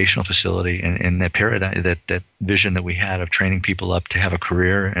an educational facility, and that paradigm, that vision that we had of training people up to have a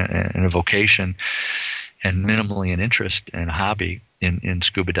career and a vocation and minimally an interest and a hobby in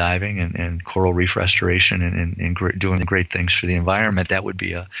scuba diving and coral reef restoration and doing great things for the environment. That would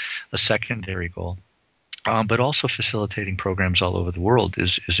be a secondary goal. But also facilitating programs all over the world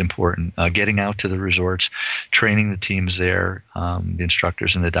is important. Getting out to the resorts, training the teams there, the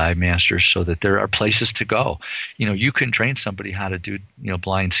instructors and the dive masters, so that there are places to go. You can train somebody how to do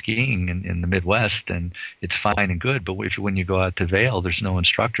blind skiing in the Midwest, and it's fine and good. But when you go out to Vail, there's no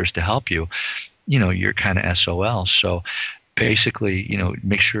instructors to help you. You're kind of SOL. So basically,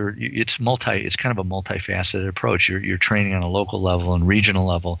 make sure it's kind of a multifaceted approach. You're training on a local level and regional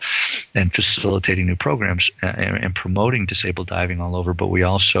level and facilitating new programs and promoting disabled diving all over. But we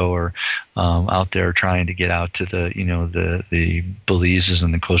also are out there trying to get out to the Belizes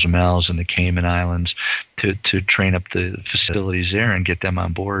and the Cozumels and the Cayman Islands to train up the facilities there and get them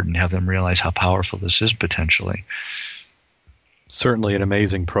on board and have them realize how powerful this is potentially. Certainly an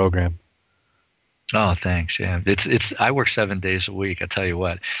amazing program. Oh, thanks. Yeah, I work 7 days a week. I tell you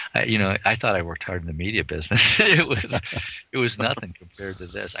what, I thought I worked hard in the media business. It was nothing compared to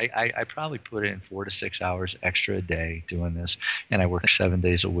this. I probably put in 4 to 6 hours extra a day doing this, and I work 7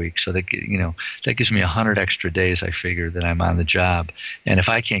 days a week. So that gives me 100 extra days. I figure that I'm on the job, and if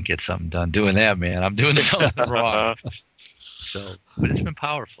I can't get something done doing that, man, I'm doing something wrong. So, but it's been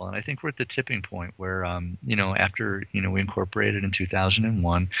powerful, and I think we're at the tipping point where, after we incorporated in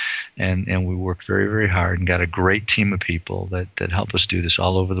 2001, and we worked very, very hard and got a great team of people that help us do this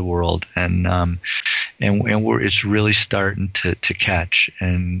all over the world, and it's really starting to catch,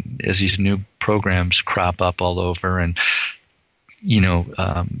 and as these new programs crop up all over, and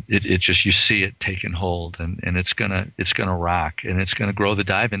it just, you see it taking hold, and it's gonna rock, and it's gonna grow the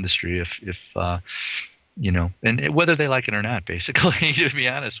dive industry if and whether they like it or not, basically, to be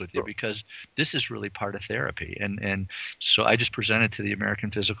honest with you, because this is really part of therapy. And so I just presented to the American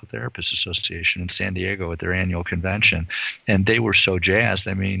Physical Therapists Association in San Diego at their annual convention, and they were so jazzed.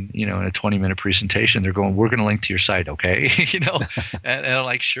 I mean, in a 20-minute presentation, they're going, "We're going to link to your site, okay?" and I'm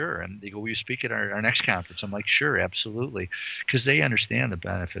like, "Sure." And they go, "Will you speak at our next conference?" I'm like, "Sure, absolutely," because they understand the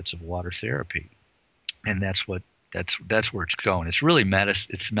benefits of water therapy, and that's where it's going. It's really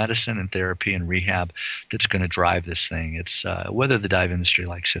medicine and therapy and rehab that's going to drive this thing. It's whether the dive industry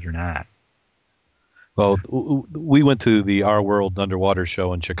likes it or not. Well, we went to the Our World Underwater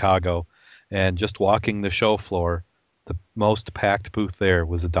show in Chicago, and just walking the show floor, the most packed booth there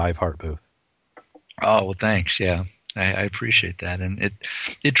was a Dive Heart booth. Oh, well, thanks. Yeah, I appreciate that, and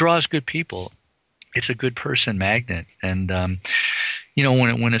it draws good people. It's a good person magnet, and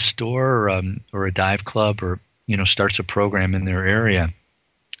when a store or a dive club or starts a program in their area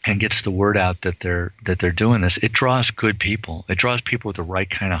and gets the word out that they're doing this, it draws good people. It draws people with the right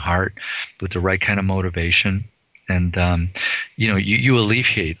kind of heart, with the right kind of motivation. And, you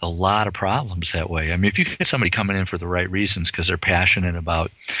alleviate a lot of problems that way. I mean, if you get somebody coming in for the right reasons because they're passionate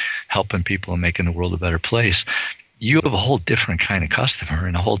about helping people and making the world a better place, you have a whole different kind of customer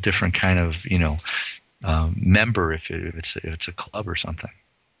and a whole different kind of, member if it's a club or something.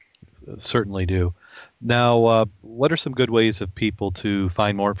 Certainly do. Now, what are some good ways of people to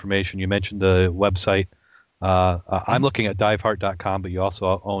find more information? You mentioned the website. I'm looking at diveheart.com, but you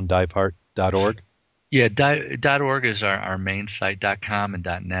also own diveheart.org. Yeah, .org is our main site. .com and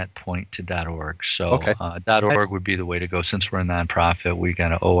 .net point to .org. So okay. .org would be the way to go. Since we're a nonprofit, we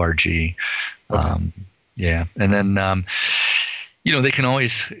got an .org. Okay. Yeah, and then they can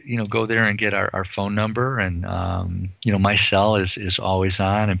always go there and get our phone number, and my cell is always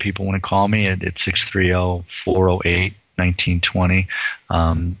on, and people want to call me at 630-408-1920.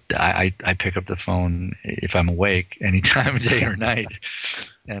 I pick up the phone if I'm awake any time of day or night,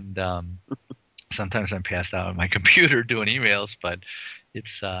 and sometimes I'm passed out on my computer doing emails, but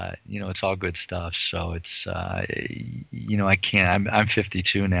it's it's all good stuff. So it's I can't. I'm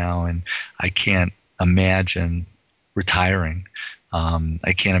 52 now, and I can't imagine retiring.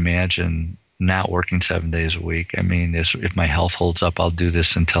 I can't imagine not working 7 days a week. I mean, if my health holds up, I'll do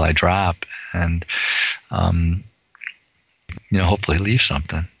this until I drop, and hopefully leave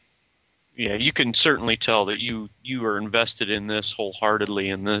something. Yeah, you can certainly tell that you are invested in this wholeheartedly,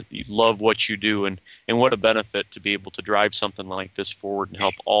 and that you love what you do, and what a benefit to be able to drive something like this forward and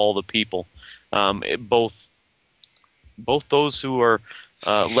help all the people, both those who are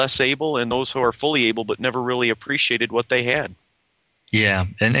less able and those who are fully able but never really appreciated what they had. Yeah,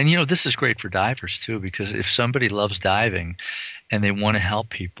 and this is great for divers too, because if somebody loves diving and they want to help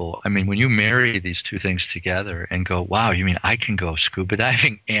people, I mean, when you marry these two things together and go, wow, you mean I can go scuba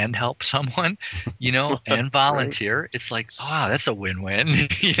diving and help someone, and volunteer, right. It's like, wow, that's a win-win,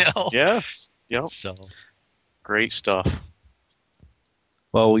 Yeah, yep. So great stuff.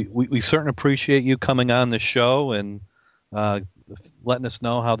 Well, we certainly appreciate you coming on the show and letting us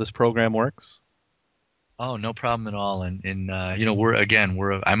know how this program works. Oh, no problem at all. And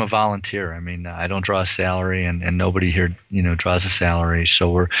I'm a volunteer. I mean, I don't draw a salary, and nobody here, draws a salary.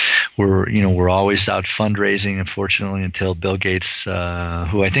 So we're always out fundraising, unfortunately, until Bill Gates,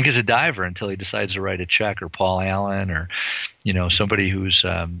 who I think is a diver, until he decides to write a check, or Paul Allen, or, somebody who's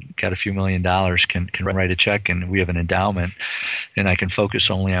got a few $1 million can write a check, and we have an endowment, and I can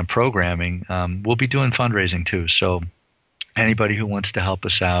focus only on programming. We'll be doing fundraising too. So anybody who wants to help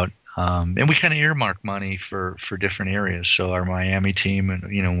us out. And we kind of earmark money for different areas. So our Miami team, and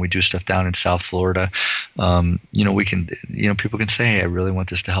when we do stuff down in South Florida, we can, people can say, hey, I really want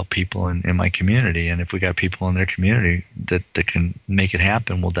this to help people in my community. And if we got people in their community that can make it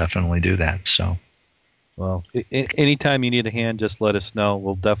happen, we'll definitely do that. So, well, anytime you need a hand, just let us know.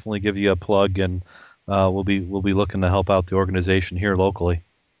 We'll definitely give you a plug, and we'll be looking to help out the organization here locally.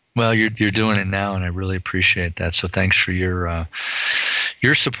 Well, you're doing it now, and I really appreciate that. So thanks for your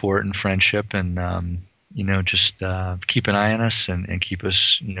support and friendship, and just keep an eye on us and keep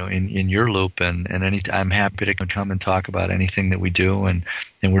us in your loop. And I'm happy to come and talk about anything that we do, and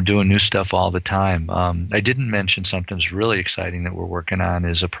we're doing new stuff all the time. I didn't mention something that's really exciting that we're working on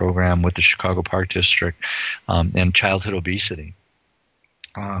is a program with the Chicago Park District and childhood obesity.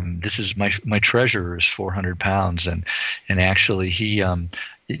 This is my treasurer is 400 pounds, and actually he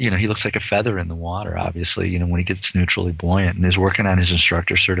looks like a feather in the water, obviously, when he gets neutrally buoyant, and is working on his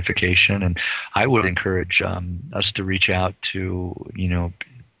instructor certification. And I would encourage us to reach out to,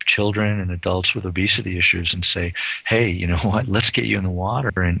 children and adults with obesity issues and say, hey, you know what, let's get you in the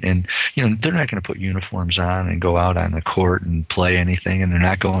water. And they're not going to put uniforms on and go out on the court and play anything. And they're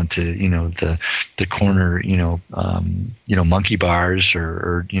not going to, the corner, monkey bars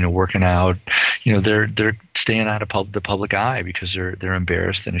or working out. They're staying out of the public eye because they're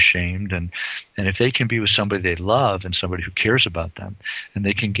embarrassed and ashamed. And if they can be with somebody they love and somebody who cares about them, and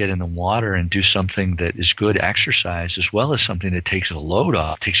they can get in the water and do something that is good exercise as well as something that takes a load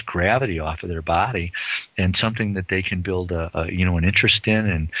off, takes gravity off of their body, and something that they can build an interest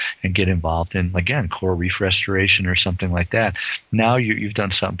in and get involved in, again, coral reef restoration or something like that. Now you've done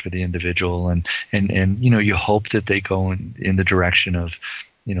something for the individual, and you hope that they go in the direction of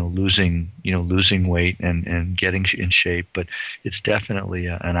losing weight and getting in shape, but it's definitely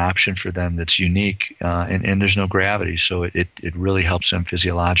an option for them that's unique, and there's no gravity, so it really helps them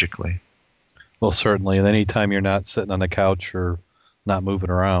physiologically. Well, certainly, and anytime you're not sitting on the couch or not moving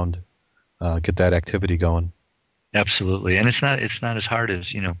around, get that activity going. Absolutely, and it's not as hard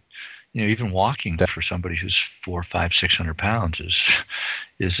as even walking for somebody who's 400, 500, 600 pounds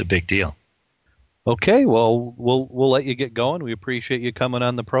is a big deal. Okay, well, we'll let you get going. We appreciate you coming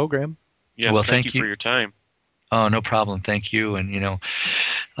on the program. Yes, well, thank you for your time. Oh, no problem. Thank you. And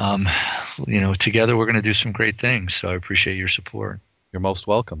together we're going to do some great things. So I appreciate your support. You're most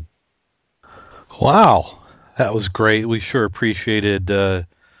welcome. Wow, that was great. We sure appreciated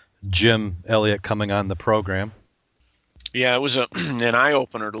Jim Elliott coming on the program. Yeah, it was an eye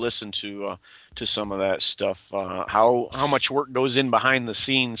opener to listen to some of that stuff. How much work goes in behind the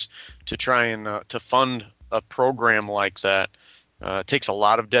scenes to try and to fund a program like that. It takes a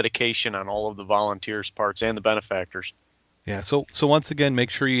lot of dedication on all of the volunteers' parts and the benefactors. Yeah. So once again, make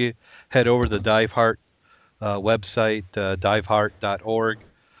sure you head over to the Dive Heart website, diveheart.org.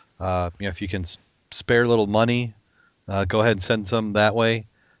 If you can spare a little money, go ahead and send some that way.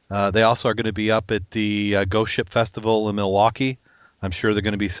 They also are going to be up at the Ghost Ship Festival in Milwaukee. I'm sure they're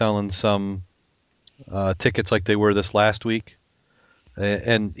going to be selling some tickets like they were this last week.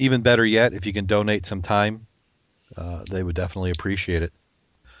 And even better yet, if you can donate some time, they would definitely appreciate it.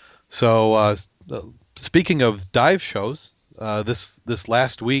 So speaking of dive shows, this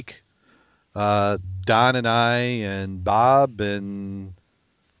last week, Don and I and Bob and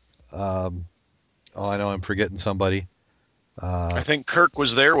I know I'm forgetting somebody. I think Kirk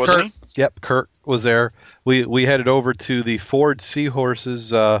was there, wasn't he? Yep, Kirk was there. We headed over to the Ford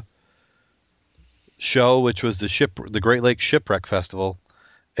Seahorses show, which was the Great Lakes Shipwreck Festival,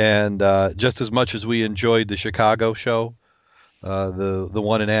 and just as much as we enjoyed the Chicago show, the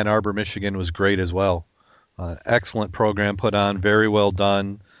one in Ann Arbor, Michigan, was great as well. Excellent program put on, very well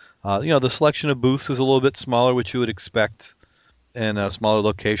done. The selection of booths is a little bit smaller, which you would expect in a smaller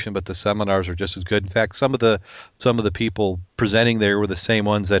location, but the seminars are just as good. In fact, some of the people presenting there were the same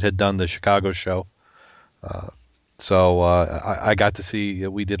ones that had done the Chicago show. So I got to see.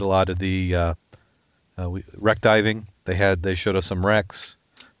 We did a lot of the wreck diving. They showed us some wrecks.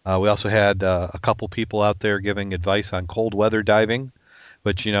 We also had a couple people out there giving advice on cold weather diving,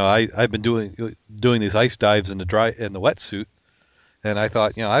 which I've been doing these ice dives in the wetsuit, and I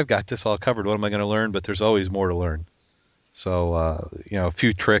thought I've got this all covered. What am I going to learn? But there's always more to learn. So, a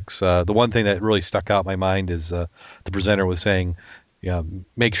few tricks. The one thing that really stuck out in my mind is the presenter was saying,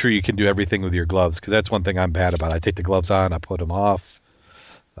 make sure you can do everything with your gloves, because that's one thing I'm bad about. I take the gloves on, I put them off,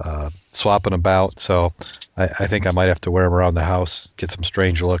 swapping about. So I think I might have to wear them around the house, get some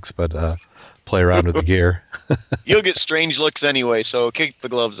strange looks, but play around with the gear. You'll get strange looks anyway, so keep the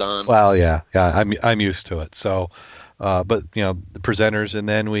gloves on. Well, yeah, I'm used to it. So, but the presenters, and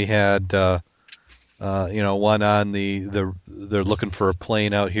then we had One on they're looking for a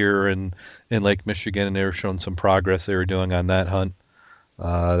plane out here in Lake Michigan, and they were showing some progress they were doing on that hunt.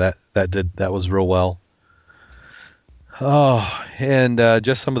 That was real well. Oh, and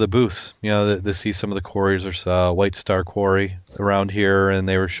just some of the booths, they see some of the quarries. There's White Star Quarry around here, and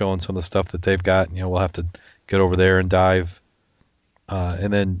they were showing some of the stuff that they've got. We'll have to get over there and dive.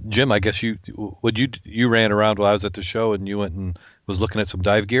 And then Jim, I guess you ran around while I was at the show, and you went and was looking at some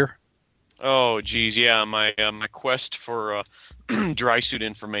dive gear. Oh, geez, yeah. My quest for dry suit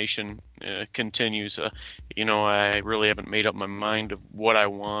information continues. I really haven't made up my mind of what I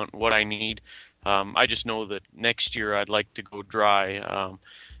want, what I need. I just know that next year I'd like to go dry.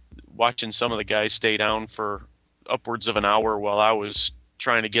 Watching some of the guys stay down for upwards of an hour while I was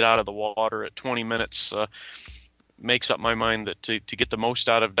trying to get out of the water at 20 minutes makes up my mind that to get the most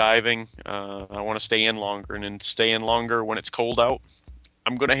out of diving, I want to stay in longer. And then stay in longer when it's cold out,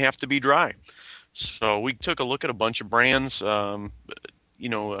 I'm going to have to be dry. So we took a look at a bunch of brands. There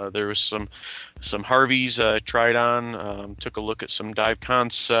was some Harveys I tried on. Took a look at some Dive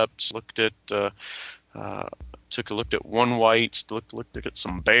Concepts. Took a look at One Whites. Looked at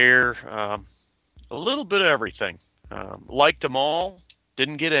some Bear. A little bit of everything. Liked them all.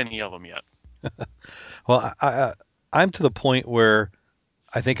 Didn't get any of them yet. Well, I'm to the point where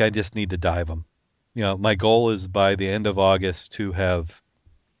I think I just need to dive them. My goal is by the end of August to have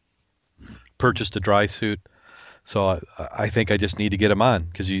purchased a dry suit. So I think I just need to get them on,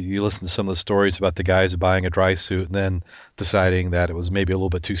 because you listen to some of the stories about the guys buying a dry suit and then deciding that it was maybe a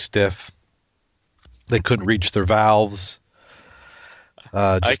little bit too stiff. They couldn't reach their valves.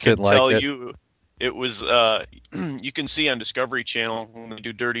 I can tell you, it was. You can see on Discovery Channel when they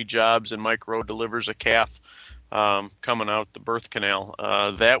do dirty jobs and Micro delivers a calf coming out the birth canal.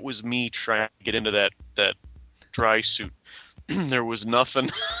 That was me trying to get into that dry suit. There was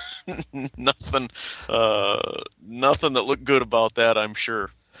nothing that looked good about that, I'm sure.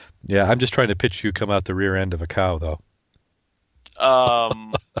 Yeah, I'm just trying to pitch you come out the rear end of a cow, though.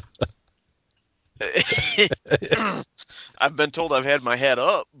 I've been told I've had my head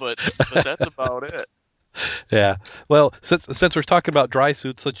up, but that's about it. Yeah. Well, since we're talking about dry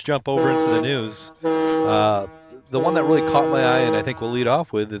suits, let's jump over into the news. The one that really caught my eye, and I think we'll lead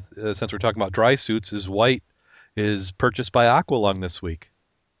off with, since we're talking about dry suits, is White is purchased by Aqualung this week.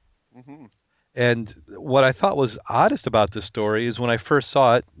 Mm-hmm. And what I thought was oddest about this story is when I first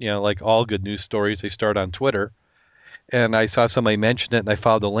saw it, like all good news stories, they start on Twitter. And I saw somebody mention it, and I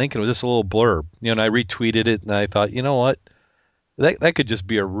followed the link, and it was just a little blurb. And I retweeted it, and I thought, you know what? That could just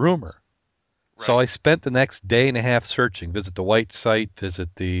be a rumor. Right. So I spent the next day and a half searching, visit the White site, visit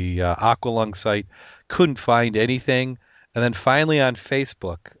the Aqualung site, couldn't find anything. And then finally on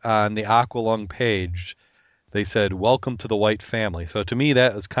Facebook, on the Aqualung page, they said, "Welcome to the White family." So to me,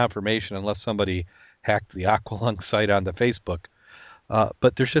 that was confirmation, unless somebody hacked the Aqualung site onto Facebook.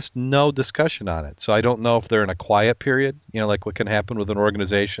 But there's just no discussion on it. So I don't know if they're in a quiet period, like what can happen with an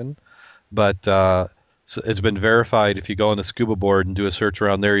organization. But so it's been verified. If you go on the Scuba Board and do a search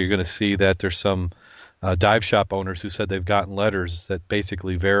around there, you're going to see that there's some dive shop owners who said they've gotten letters that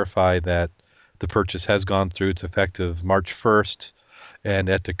basically verify that the purchase has gone through. It's effective March 1st. And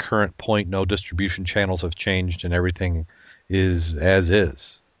at the current point, no distribution channels have changed, and everything is as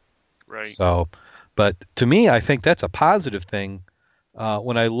is. Right. So, but to me, I think that's a positive thing.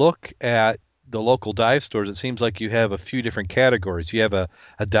 When I look at the local dive stores, it seems like you have a few different categories. You have a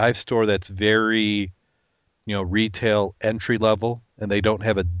dive store that's very, retail entry level, and they don't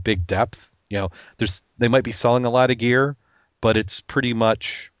have a big depth. They might be selling a lot of gear, but it's pretty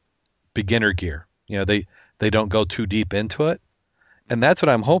much beginner gear. They don't go too deep into it. And that's what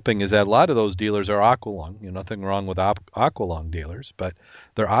I'm hoping, is that a lot of those dealers are Aqualung. Nothing wrong with Aqualung dealers, but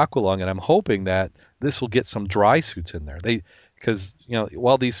they're Aqualung, and I'm hoping that this will get some dry suits in there. Because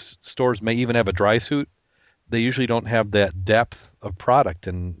while these stores may even have a dry suit, they usually don't have that depth of product,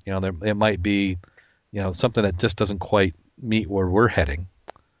 and it might be something that just doesn't quite meet where we're heading.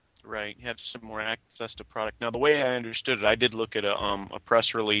 Right, have some more access to product. Now, the way I understood it, I did look at a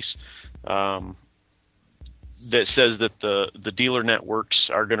press release that says that the dealer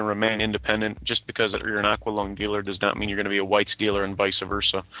networks are going to remain independent. Just because you're an Aqualung dealer does not mean you're going to be a White's dealer, and vice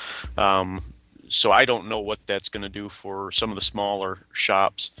versa. So I don't know what that's going to do for some of the smaller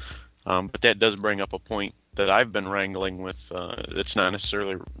shops, but that does bring up a point that I've been wrangling with. That's not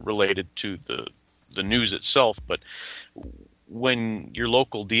necessarily related to the news itself, but when your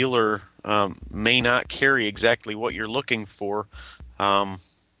local dealer may not carry exactly what you're looking for, and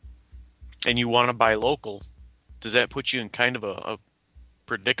you want to buy local, does that put you in kind of a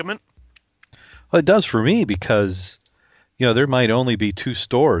predicament? Well, it does for me, because there might only be 2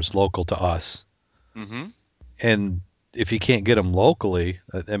 stores local to us. Mm-hmm. And if you can't get them locally,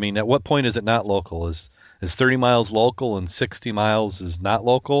 I mean, at what point is it not local? Is 30 miles local and 60 miles is not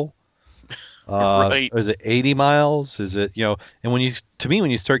local? Right. Is it 80 miles? Is it, and when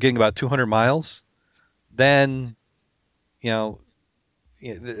you start getting about 200 miles, then,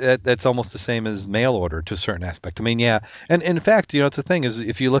 that's almost the same as mail order to a certain aspect. I mean, yeah. And in fact, it's the thing is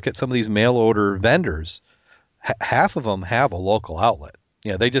if you look at some of these mail order vendors, half of them have a local outlet.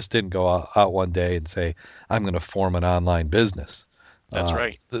 They just didn't go out one day and say, I'm going to form an online business. That's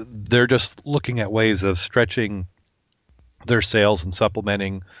right. They're just looking at ways of stretching their sales and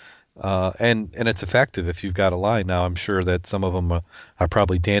supplementing, and it's effective if you've got a line. Now, I'm sure that some of them are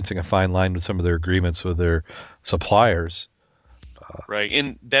probably dancing a fine line with some of their agreements with their suppliers. Right,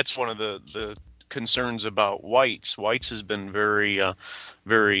 and that's one of the concerns about White's. White's has been very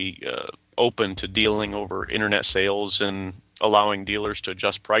open to dealing over internet sales and allowing dealers to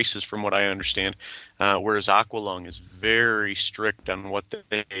adjust prices, from what I understand, whereas Aqualung is very strict on what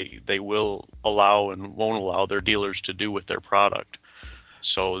they will allow and won't allow their dealers to do with their product.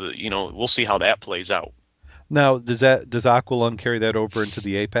 So, we'll see how that plays out. Now, does Aqualung carry that over into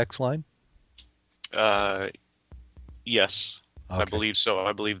the Apex line? Yes. Okay. I believe so.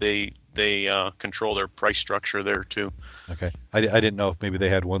 I believe they control their price structure there too. Okay. I didn't know if maybe they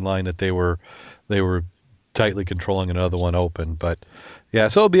had one line that they were tightly controlling and another one open, but yeah.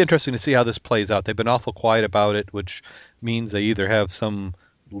 So it'll be interesting to see how this plays out. They've been awful quiet about it, which means they either have some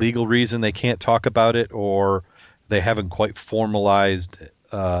legal reason they can't talk about it, or they haven't quite formalized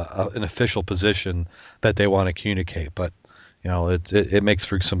an official position that they want to communicate. But it makes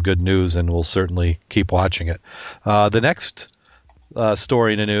for some good news, and we'll certainly keep watching it. The next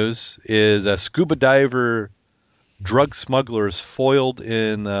story in the news is a scuba diver drug smugglers foiled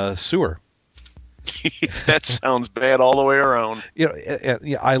in sewer. That sounds bad all the way around.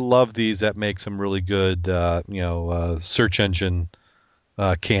 I love these that make some really good search engine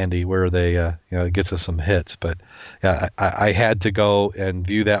candy where they it gets us some hits. But yeah, I had to go and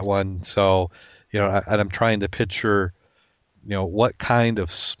view that one. So and I'm trying to picture what kind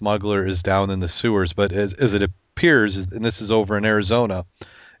of smuggler is down in the sewers. But as it appears, and this is over in Arizona,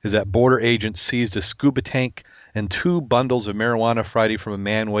 is that border agents seized a scuba tank and 2 bundles of marijuana Friday from a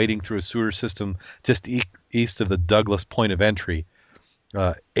man wading through a sewer system just east of the Douglas point of entry.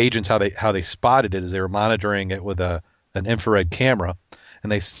 Agents, how they spotted it is they were monitoring it with an infrared camera,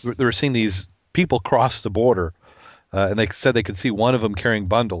 and they were seeing these people cross the border, and they said they could see one of them carrying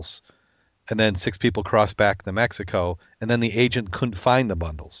bundles, and then 6 people crossed back to Mexico, and then the agent couldn't find the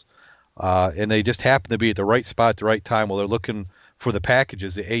bundles. And they just happened to be at the right spot at the right time while they're looking for the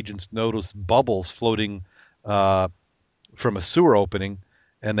packages. The agents noticed bubbles floating from a sewer opening,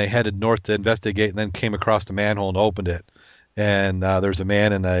 and they headed north to investigate, and then came across the manhole and opened it. And there's a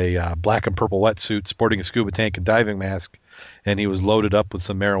man in a black and purple wetsuit sporting a scuba tank and diving mask, and he was loaded up with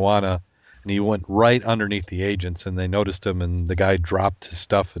some marijuana, and he went right underneath the agents, and they noticed him, and the guy dropped his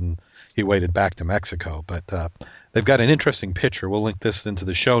stuff, and he waded back to Mexico. But they've got an interesting picture. We'll link this into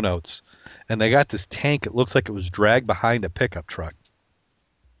the show notes. And they got this tank. It looks like it was dragged behind a pickup truck,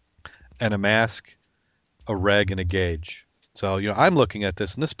 and a mask, a reg, and a gauge. So, I'm looking at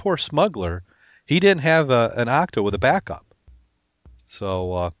this, and this poor smuggler, he didn't have an octo with a backup.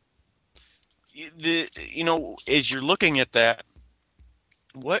 So, as you're looking at that,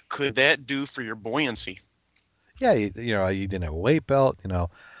 what could that do for your buoyancy? Yeah, you didn't have a weight belt.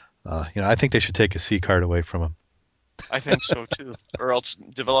 I think they should take a C card away from him. I think so too, or else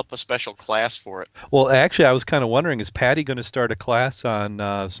develop a special class for it. Well, actually, I was kind of wondering: is Patty going to start a class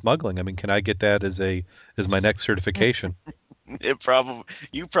on smuggling? I mean, can I get that as my next certification? You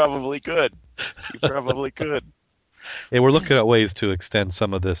probably could. You probably could. Hey, we're looking at ways to extend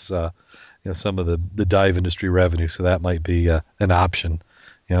some of this, some of the dive industry revenue, so that might be an option.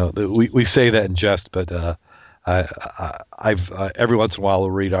 We say that in jest, but I've every once in a while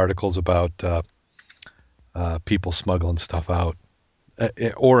I'll read articles about people smuggling stuff out,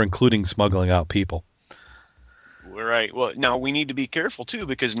 or including smuggling out people. Right. Well, now we need to be careful too,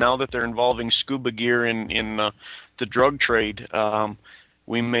 because now that they're involving scuba gear in the drug trade,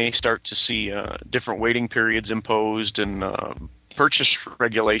 we may start to see different waiting periods imposed and purchase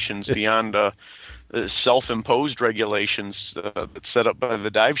regulations beyond self-imposed regulations that's set up by the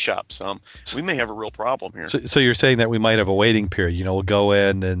dive shops. We may have a real problem here. So you're saying that we might have a waiting period. We'll go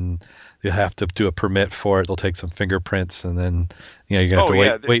in and you'll have to do a permit for it. They'll take some fingerprints, and then you're gonna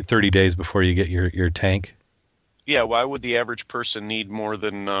have to wait 30 days before you get your tank. Yeah, why would the average person need more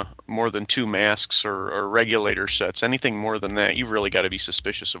than 2 masks or regulator sets? Anything more than that, you've really got to be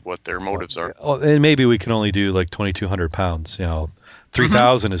suspicious of what their motives are. And maybe we can only do like 2,200 pounds,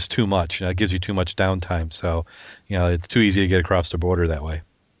 3,000 is too much. It gives you too much downtime. So, it's too easy to get across the border that way.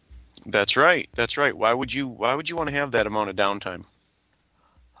 That's right. That's right. Why would you want to have that amount of downtime?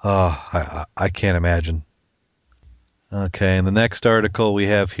 Oh, I can't imagine. Okay, and the next article we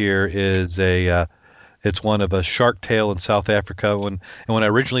have here is it's one of a shark tale in South Africa. When I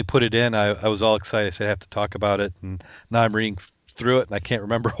originally put it in, I was all excited. I said I have to talk about it, and now I'm reading through it, and I can't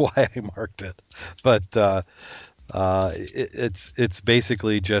remember why I marked it. But it's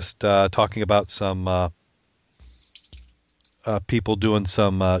basically just talking about some people doing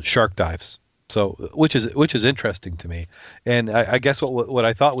some shark dives. So which is interesting to me, and I guess what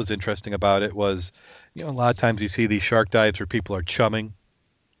I thought was interesting about it was, a lot of times you see these shark dives where people are chumming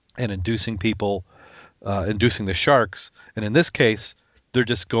and inducing the sharks, and in this case, they're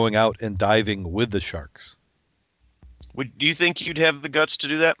just going out and diving with the sharks. Do you think you'd have the guts to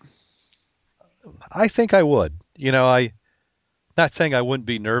do that? I think I would. I not saying I wouldn't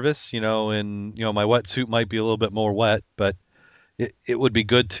be nervous. And my wetsuit might be a little bit more wet, but it would be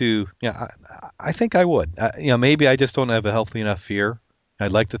good to. I think I would. Maybe I just don't have a healthy enough fear.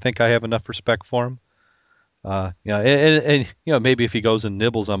 I'd like to think I have enough respect for him. And maybe if he goes and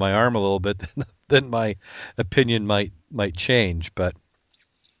nibbles on my arm a little bit, then my opinion might change. But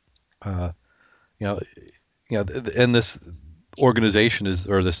and this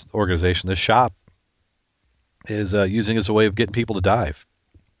shop is using as a way of getting people to dive.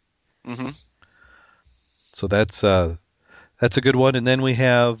 Mm-hmm. So that's a good one. And then we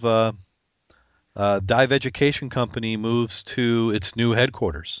have Dive Education Company moves to its new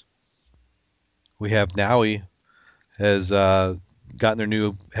headquarters. We have NAUI has gotten their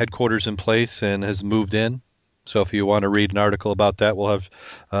new headquarters in place and has moved in. So if you want to read an article about that, we'll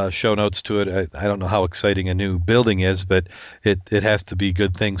have show notes to it. I don't know how exciting a new building is, but it has to be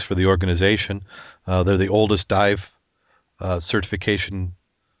good things for the organization. They're the oldest dive certification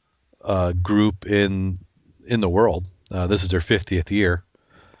group in the world. This is their 50th year,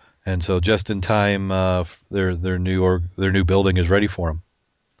 and so just in time, their new building is ready for them.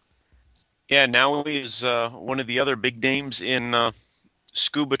 Yeah, NAUI is one of the other big names in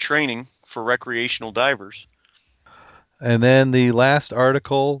scuba training for recreational divers. And then the last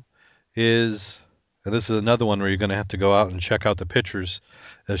article is, and this is another one where you're going to have to go out and check out the pictures.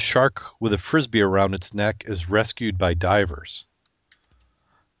 A shark with a frisbee around its neck is rescued by divers.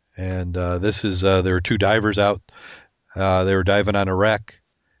 And this is, there were two divers out. They were diving on a wreck,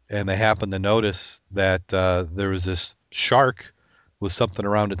 and they happened to notice that there was this shark with something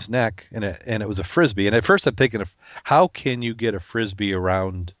around its neck, and it was a frisbee. And at first I'm thinking of, how can you get a frisbee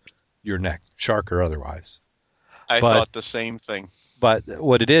around your neck, shark or otherwise? I thought the same thing. But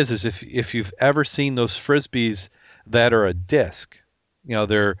what it is if you've ever seen those frisbees that are a disc,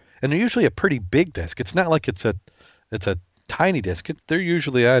 they're usually a pretty big disc. It's not like it's a tiny disc. They're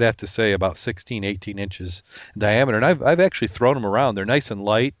usually, I'd have to say, about 16, 18 inches in diameter. And I've actually thrown them around. They're nice and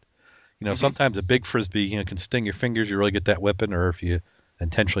light. Mm-hmm. Sometimes a big frisbee, can sting your fingers. You really get that whipping, or if you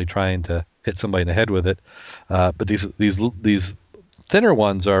intentionally trying to hit somebody in the head with it. But these thinner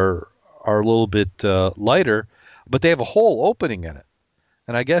ones are a little bit lighter, but they have a hole opening in it.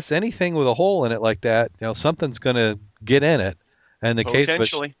 And I guess anything with a hole in it like that, something's going to get in it. And in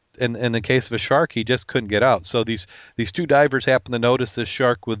the case of a shark, he just couldn't get out. So these two divers happened to notice this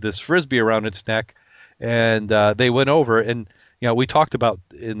shark with this frisbee around its neck, and they went over. And we talked about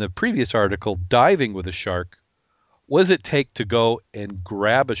in the previous article diving with a shark. What does it take to go and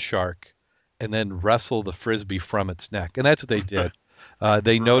grab a shark and then wrestle the frisbee from its neck? And that's what they did.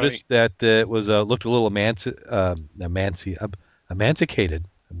 They noticed that it was looked a little emaciated.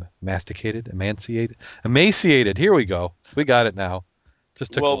 Here we go. We got it now.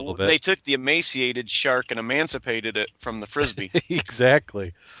 Just took a little bit. They took the emaciated shark and emancipated it from the frisbee.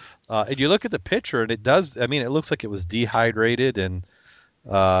 Exactly. And you look at the picture, and it does. I mean, it looks like it was dehydrated, and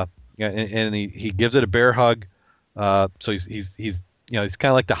he gives it a bear hug. So he's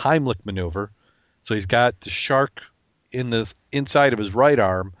kind of like the Heimlich maneuver. So he's got the shark in the inside of his right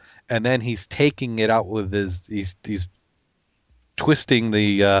arm, and then he's taking it out with he's twisting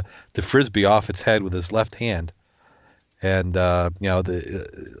the frisbee off its head with his left hand. And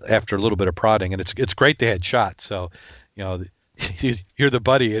after a little bit of prodding, and it's great they had shots. So you hear the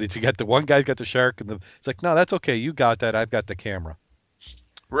buddy, and you got the one guy's got the shark, and it's like, no, that's okay, you got that, I've got the camera.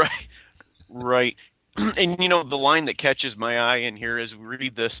 Right. And the line that catches my eye in here as we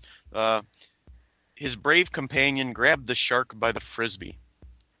read this, his brave companion grabbed the shark by the frisbee.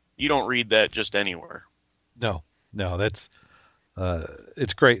 You don't read that just anywhere. No, that's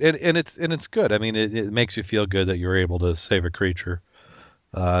it's great, and it's good. I mean, it makes you feel good that you're able to save a creature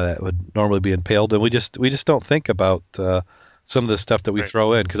that would normally be impaled, and we just don't think about some of the stuff that we Right.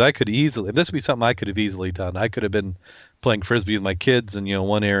 throw in, because I could easily, if this would be something I could have easily done, I could have been playing frisbee with my kids and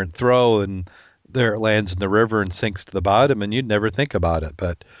one errant throw, and there it lands in the river and sinks to the bottom, and you'd never think about it.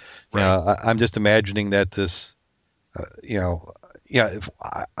 But I'm just imagining that this, if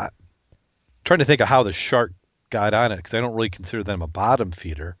I trying to think of how the shark got on it, because I don't really consider them a bottom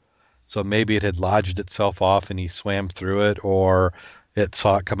feeder. So maybe it had lodged itself off and he swam through it, or it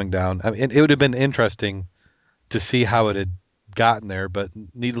saw it coming down. I mean, it would have been interesting to see how it had gotten there, but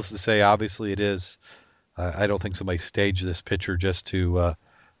needless to say, obviously it is. I don't think somebody staged this picture just to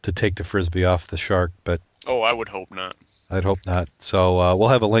take the frisbee off the shark, but Oh, I would hope not. I'd hope not. So we'll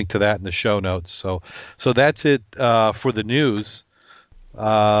have a link to that in the show notes. So that's it for the news.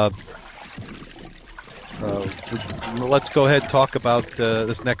 Let's go ahead and talk about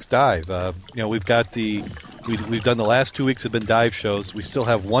this next dive. We've got we've done the last 2 weeks have been dive shows. We still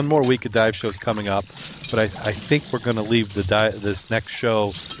have one more week of dive shows coming up, but I think we're going to leave this next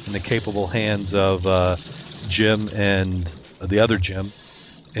show in the capable hands of Jim and the other Jim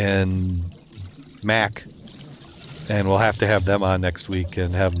and Mac, and we'll have to have them on next week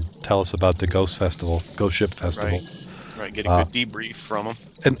and have them tell us about the Ghost Ship Festival. Right, get a good debrief from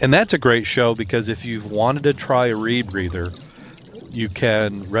them. And that's a great show, because if you've wanted to try a rebreather, you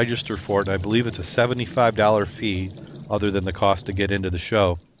can register for it. I believe it's a $75 fee, other than the cost to get into the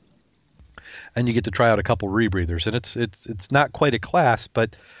show. And you get to try out a couple rebreathers. And it's not quite a class,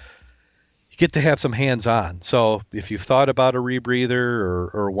 but you get to have some hands-on. So if you've thought about a rebreather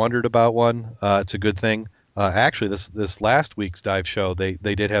or wondered about one, it's a good thing. Actually, this last week's dive show,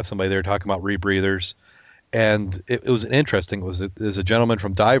 they did have somebody there talking about rebreathers. And it was interesting. There's a gentleman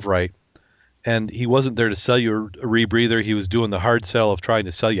from Dive Right, and he wasn't there to sell you a rebreather. He was doing the hard sell of trying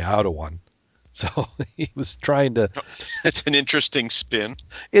to sell you out of one. So he was trying to. It's an interesting spin.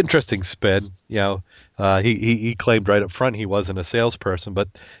 Interesting spin. He claimed right up front he wasn't a salesperson, but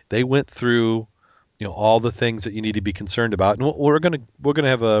they went through, all the things that you need to be concerned about. And we're gonna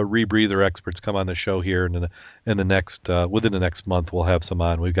have a rebreather experts come on the show here in the next within the next month. We'll have some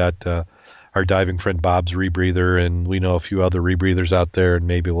on. We've got our diving friend Bob's rebreather, and we know a few other rebreathers out there, and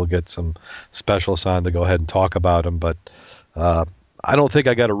maybe we'll get some specialists on to go ahead and talk about them. But I don't think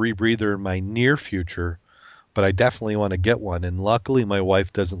I got a rebreather in my near future, but I definitely want to get one. And luckily my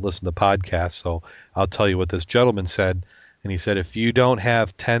wife doesn't listen to podcasts, so I'll tell you what this gentleman said. And he said, if you don't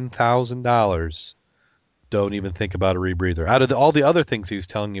have $10,000, don't even think about a rebreather. Out of all the other things he was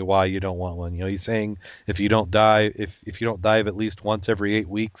telling you why you don't want one, he's saying if you don't dive at least once every 8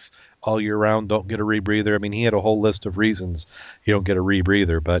 weeks all year round, don't get a rebreather. I mean, he had a whole list of reasons you don't get a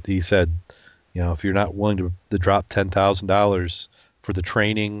rebreather, but he said, if you're not willing to drop $10,000 for the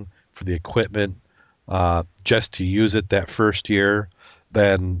training, for the equipment, just to use it that first year,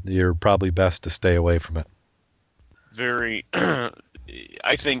 then you're probably best to stay away from it. Very,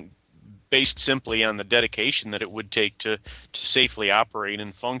 I think, based simply on the dedication that it would take to safely operate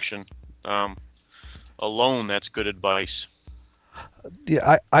and function alone, that's good advice.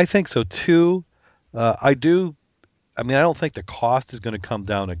 Yeah, I think so too. I don't think the cost is going to come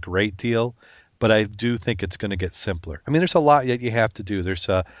down a great deal, but I do think it's going to get simpler. I mean, there's a lot that you have to do. There's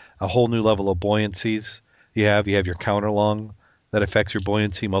a whole new level of buoyancies. You have your counterlong that affects your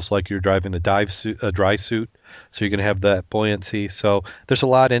buoyancy, most likely you're driving a dry suit, so you're going to have that buoyancy. So there's a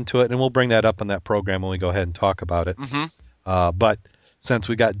lot into it, and we'll bring that up on that program when we go ahead and talk about it. Mm-hmm. But since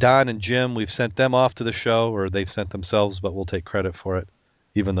we got Don and Jim, we've sent them off to the show, or they've sent themselves, but we'll take credit for it,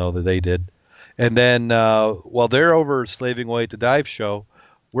 even though they did. And then while they're over slaving away at the dive show,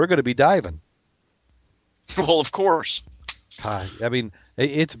 we're going to be diving. Well, of course. I mean,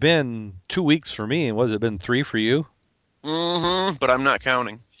 it's been 2 weeks for me, and what has it been, 3 for you? Mm-hmm. But I'm not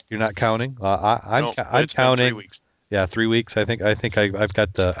counting. You're not counting? I'm It's counting. been 3 weeks. Yeah, 3 weeks. I think I've got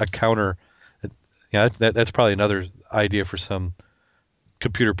a counter. Yeah, that's probably another idea for some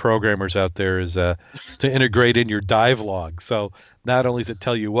computer programmers out there, is to integrate in your dive log. So not only does it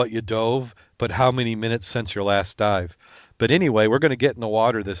tell you what you dove, but how many minutes since your last dive. But anyway, we're going to get in the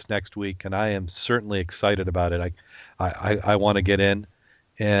water this next week, and I am certainly excited about it. I want to get in,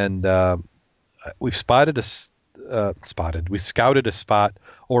 and we've scouted a spot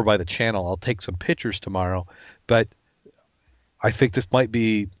over by the channel. I'll take some pictures tomorrow, but I think this might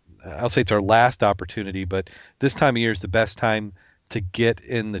be, I'll say it's our last opportunity, but this time of year is the best time to get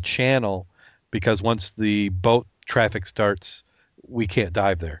in the channel, because once the boat traffic starts, we can't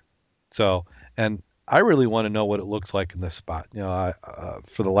dive there. So, and I really want to know what it looks like in this spot.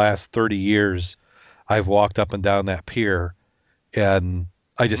 For the last 30 years, I've walked up and down that pier, and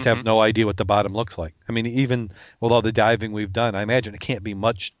I just have no idea what the bottom looks like. I mean, even with all the diving we've done, I imagine it can't be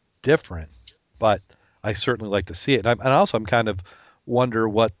much different, but I certainly like to see it. And I'm kind of wonder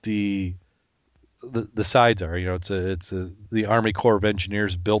what the sides are. The Army Corps of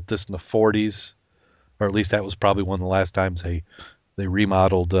Engineers built this in the 40s, or at least that was probably one of the last times they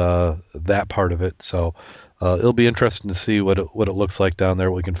remodeled that part of it. So it'll be interesting to see what it looks like down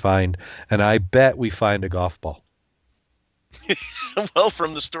there, what we can find. And I bet we find a golf ball. Well,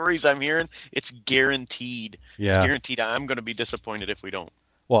 from the stories I'm hearing, it's guaranteed. Yeah. It's guaranteed. I'm going to be disappointed if we don't.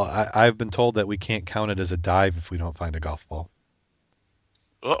 Well, I've been told that we can't count it as a dive if we don't find a golf ball.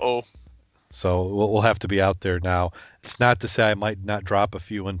 Uh-oh. So we'll have to be out there now. It's not to say I might not drop a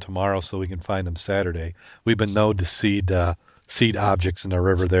few in tomorrow so we can find them Saturday. We've been known to seed objects in the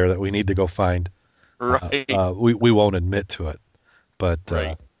river there that we need to go find. Right. We won't admit to it, but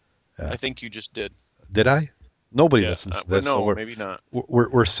right. I think you just did. Did I? Nobody listens to this. No, so maybe not.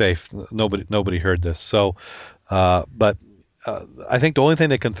 We're safe. Nobody heard this. So, but I think the only thing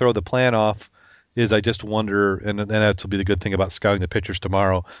that can throw the plan off is I just wonder, and that will be the good thing about scouting the pictures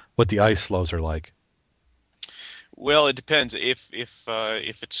tomorrow, what the ice flows are like. Well, it depends. If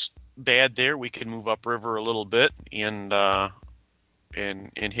it's bad there, we can move upriver a little bit and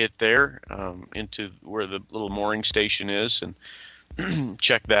hit there into where the little mooring station is and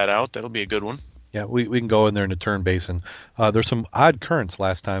check that out. That'll be a good one. Yeah, we can go in there in the Turn Basin. There's some odd currents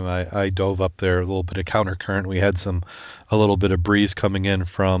last time I dove up there, a little bit of counter current. We had a little bit of breeze coming in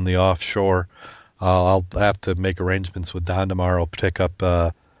from the offshore. I'll have to make arrangements with Don tomorrow to pick up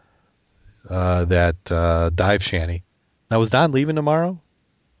that dive shanty. Now, was Don leaving tomorrow?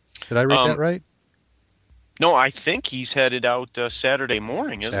 Did I read that right? No, I think he's headed out Saturday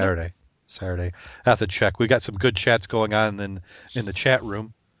morning, isn't it? Saturday. I have to check. We got some good chats going on in the chat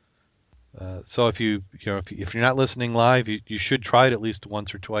room. So if you're not listening live, you should try it at least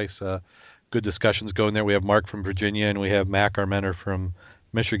once or twice. Good discussions going there. We have Mark from Virginia and we have Mac Armenter from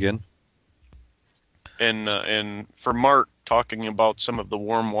Michigan. And for Mark, talking about some of the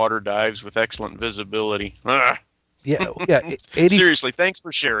warm water dives with excellent visibility. Yeah. Seriously, thanks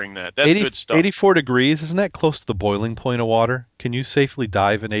for sharing that. That's good stuff. 84 degrees, isn't that close to the boiling point of water? Can you safely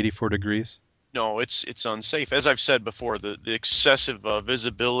dive in 84 degrees? No, it's unsafe. As I've said before, the excessive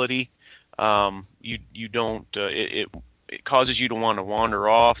visibility, you don't it causes you to want to wander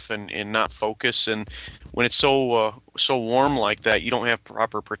off and not focus. And when it's so warm like that, you don't have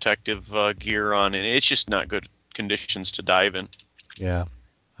proper protective gear on, and it's just not good conditions to dive in. Yeah.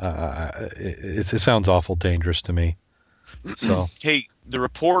 It sounds awful dangerous to me. So hey, the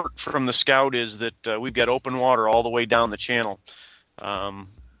report from the scout is that we've got open water all the way down the channel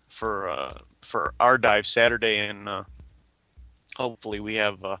for our dive Saturday, and hopefully we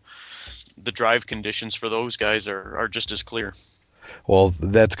have the drive conditions for those guys are just as clear. Well,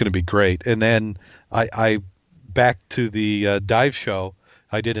 that's going to be great. And then I back to the dive show.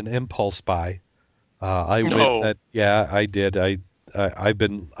 I did an impulse buy. I did. I've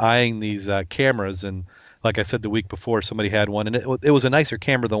been eyeing these cameras, and like I said the week before, somebody had one, and it was a nicer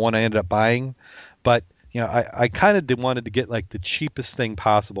camera than one I ended up buying. But I kind of wanted to get like the cheapest thing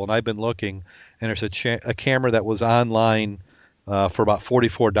possible, and I've been looking, and there's a camera that was online for about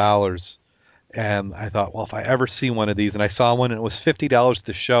 $44, and I thought, well, if I ever see one of these, and I saw one, and it was $50 at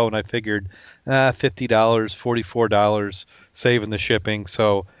the show, and I figured, $50, $44, saving the shipping,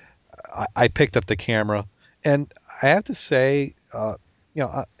 so I picked up the camera, and I have to say,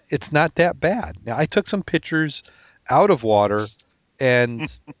 it's not that bad. Now, I took some pictures out of water, and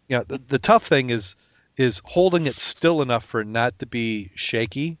the tough thing is holding it still enough for it not to be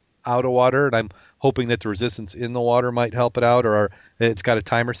shaky out of water, and I'm hoping that the resistance in the water might help it out, or it's got a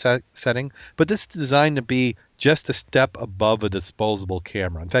timer setting. But this is designed to be just a step above a disposable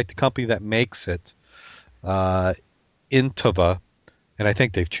camera. In fact, the company that makes it, Intova, and I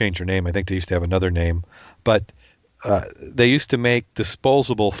think they've changed their name. I think they used to have another name, but they used to make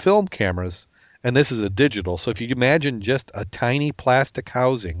disposable film cameras, and this is a digital. So if you imagine just a tiny plastic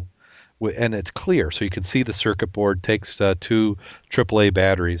housing, and it's clear, so you can see the circuit board, takes 2 AAA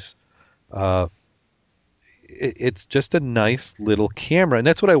batteries. It's just a nice little camera, and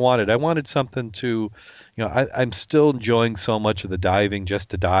that's what I wanted. I wanted something to, I'm still enjoying so much of the diving just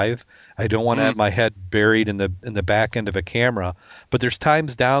to dive. I don't want to have my head buried in the back end of a camera. But there's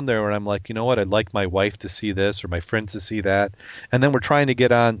times down there where I'm like, you know what, I'd like my wife to see this or my friends to see that. And then we're trying to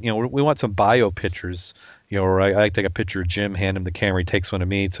get on, we want some bio pictures. Or I take a picture of Jim, hand him the camera, he takes one of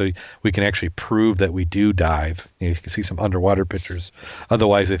me, so we can actually prove that we do dive. You can see some underwater pictures.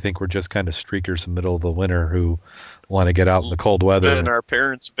 Otherwise, I think we're just kind of streakers in the middle of the winter who want to get out in the cold weather. In our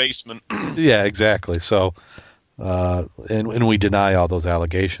parents' basement. Yeah, exactly. So, and we deny all those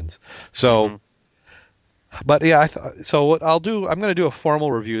allegations. So, But yeah, so. What I'll do, I'm going to do a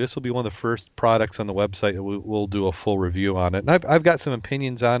formal review. This will be one of the first products on the website. We'll do a full review on it, and I've got some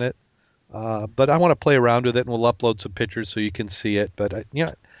opinions on it. But I want to play around with it, and we'll upload some pictures so you can see it. But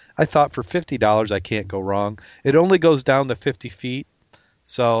I thought for $50 I can't go wrong. It only goes down to 50 feet,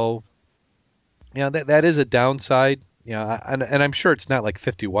 so that is a downside. And I'm sure it's not like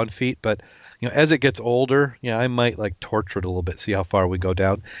 51 feet, but as it gets older, I might like torture it a little bit, see how far we go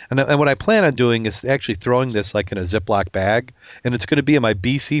down. And what I plan on doing is actually throwing this like in a Ziploc bag, and it's going to be in my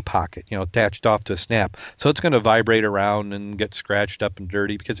BC pocket, attached off to a snap. So it's going to vibrate around and get scratched up and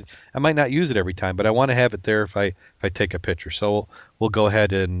dirty because I might not use it every time, but I want to have it there if I take a picture. So we'll go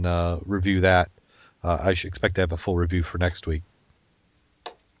ahead and review that. I should expect to have a full review for next week.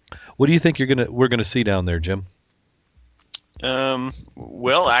 What do you think we're gonna see down there, Jim?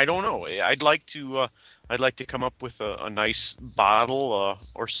 Well, I don't know. I'd like to come up with a nice bottle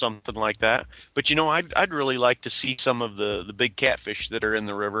or something like that. But I'd really like to see some of the big catfish that are in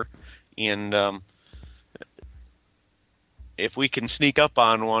the river, and if we can sneak up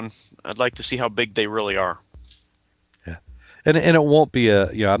on one, I'd like to see how big they really are. Yeah, and it won't be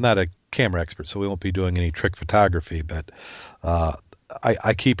I'm not a camera expert, so we won't be doing any trick photography, but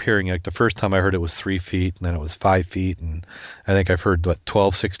I keep hearing, like, the first time I heard it was 3 feet, and then it was 5 feet, and I think I've heard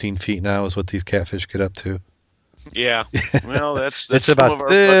 12, 16 feet now is what these catfish get up to. Yeah, well, that's it's about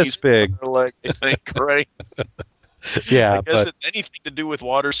this big. I think, right? Yeah, I guess it's anything to do with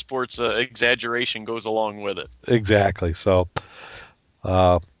water sports. Exaggeration goes along with it. Exactly. So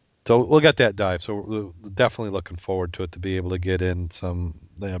we'll get that dive. So we're definitely looking forward to it, to be able to get in some,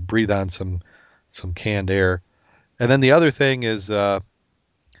 breathe on some canned air. And then the other thing is, I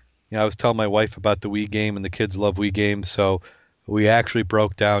was telling my wife about the Wii game, and the kids love Wii games, so we actually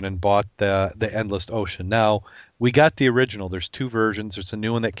broke down and bought the Endless Ocean. Now, we got the original. There's 2 versions. There's a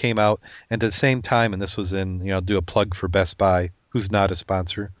new one that came out, and at the same time, and this was in, do a plug for Best Buy, who's not a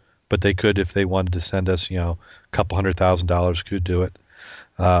sponsor, but they could, if they wanted to send us, a couple $100,000, could do it.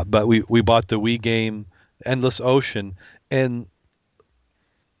 But we bought the Wii game, Endless Ocean, and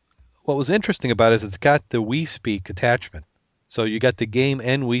what was interesting about it is it's got the Wii Speak attachment. So you got the game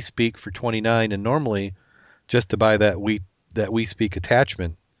and Wii Speak for $29, and normally just to buy that Wii Speak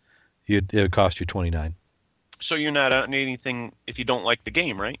attachment, it would cost you $29. So you're not on anything if you don't like the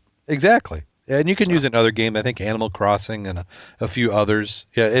game, right? Exactly. And you can use another game, I think Animal Crossing and a few others.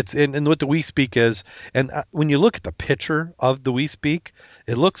 Yeah, it's and what the Wii Speak is, and when you look at the picture of the Wii Speak,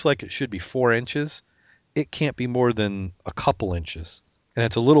 it looks like it should be 4 inches. It can't be more than a couple inches. And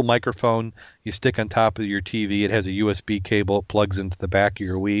it's a little microphone you stick on top of your TV. It has a USB cable. It plugs into the back of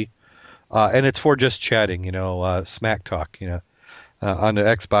your Wii. And it's for just chatting, smack talk, on the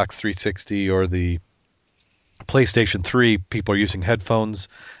Xbox 360 or the PlayStation 3, people are using headphones.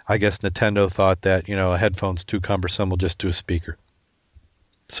 I guess Nintendo thought that, a headphone's too cumbersome. We'll just do a speaker.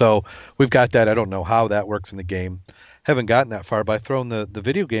 So we've got that. I don't know how that works in the game. Haven't gotten that far, but I've thrown the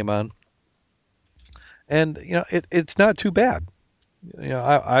video game on. And, it's not too bad.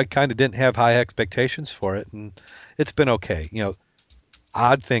 I kind of didn't have high expectations for it, and it's been okay.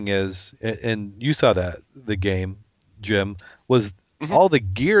 Odd thing is, and you saw the game, Jim, was all the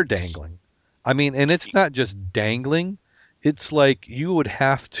gear dangling. I mean, and it's not just dangling. It's like you would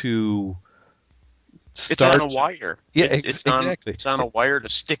have to start. It's on a wire. Yeah, exactly. It's on a wire to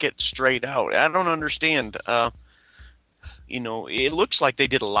stick it straight out. I don't understand. It looks like they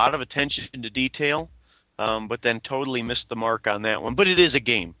did a lot of attention to detail. But then totally missed the mark on that one. But it is a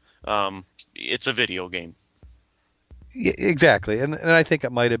game. It's a video game. Yeah, exactly, and I think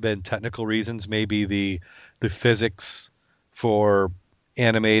it might have been technical reasons, maybe the physics for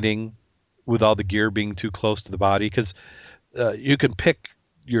animating with all the gear being too close to the body, because you can pick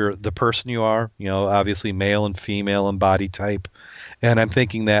the person you are, obviously male and female and body type, and I'm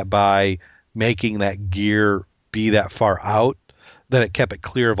thinking that by making that gear be that far out, then it kept it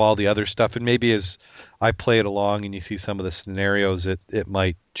clear of all the other stuff, and maybe as I play it along and you see some of the scenarios, it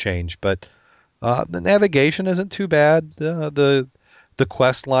might change. But the navigation isn't too bad. The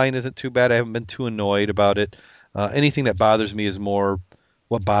quest line isn't too bad. I haven't been too annoyed about it. Anything that bothers me is more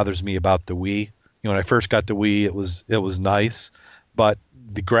what bothers me about the Wii. When I first got the Wii, it was nice, but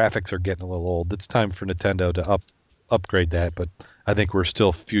the graphics are getting a little old. It's time for Nintendo to upgrade that, but I think we're still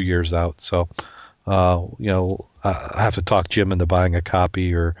a few years out. So, I have to talk Jim into buying a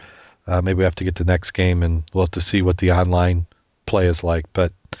copy, or maybe we have to get the next game, and we'll have to see what the online play is like.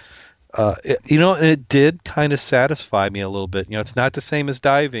 But it did kind of satisfy me a little bit. It's not the same as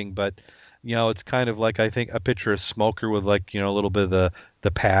diving, but it's kind of like, I think, a picture of Smoker with a little bit of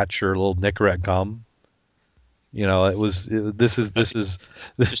the patch or a little Nicorette gum. This is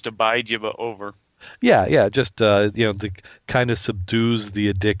just to bide you over. Yeah, just the kind of subdues the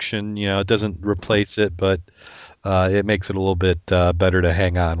addiction. It doesn't replace it, but it makes it a little bit better to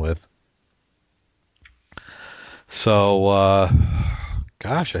hang on with. So,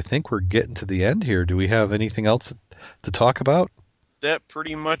 gosh, I think we're getting to the end here. Do we have anything else to talk about? That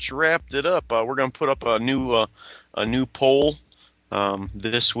pretty much wrapped it up. We're going to put up a new poll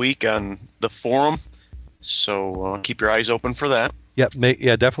this week on the forum, so keep your eyes open for that. Yep,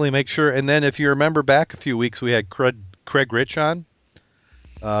 definitely make sure. And then if you remember back a few weeks, we had Craig Rich on,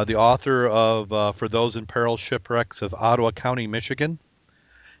 the author of For Those in Peril Shipwrecks of Ottawa County, Michigan.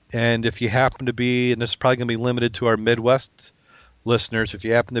 And if you happen to be, and this is probably going to be limited to our Midwest listeners, if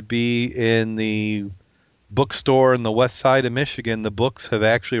you happen to be in the bookstore in the west side of Michigan, the books have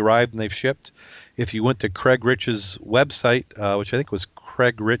actually arrived and they've shipped. If you went to Craig Rich's website, which I think was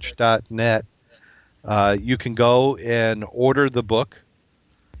craigrich.net, you can go and order the book,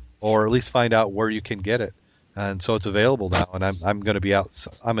 or at least find out where you can get it. And so it's available now, and I'm going to be out.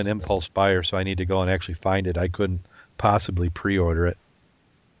 I'm an impulse buyer, so I need to go and actually find it. I couldn't possibly pre-order it.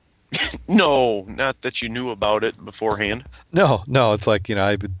 No, not that you knew about it beforehand. No, it's like,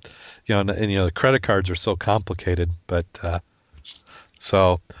 I would, the credit cards are so complicated, but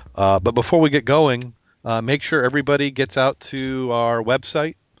but before we get going, make sure everybody gets out to our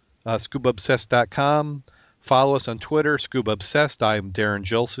website, ScubaObsessed.com. Follow us on Twitter, Scuba Obsessed. I am Darren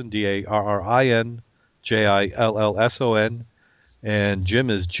Jillson, DarrinJillson, and Jim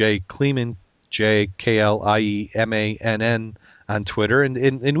is J. Kleeman, JKLIEMANN on Twitter,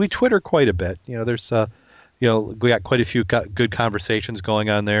 and we Twitter quite a bit. There's we got quite a few good conversations going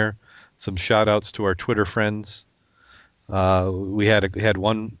on there. Some shout outs to our Twitter friends. We had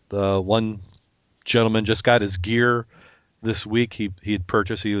one gentleman just got his gear this week. He had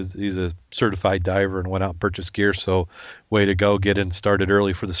purchased. He's a certified diver and went out and purchased gear. So way to go, get in started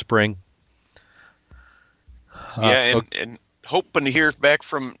early for the spring. And hoping to hear back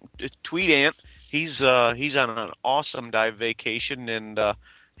from Tweet Ant. He's on an awesome dive vacation, and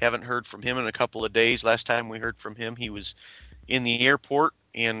haven't heard from him in a couple of days. Last time we heard from him, he was in the airport,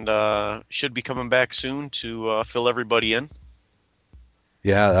 and should be coming back soon to fill everybody in.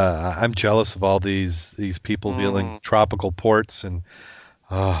 Yeah, I'm jealous of all these people dealing tropical ports, and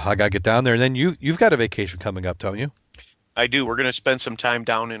I gotta get down there. And then you've got a vacation coming up, don't you? I do. We're going to spend some time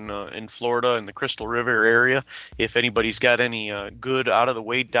down in Florida in the Crystal River area. If anybody's got any good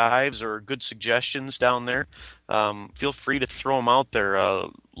out-of-the-way dives or good suggestions down there, feel free to throw them out there.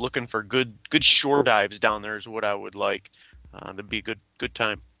 Looking for good shore dives down there is what I would like. That'd be a good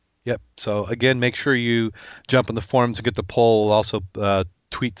time. Yep. So, again, make sure you jump in the forums and get the poll. We'll also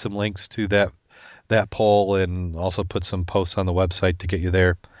tweet some links to that poll, and also put some posts on the website to get you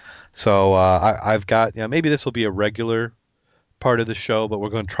there. So I've got, maybe this will be a regular part of the show, but we're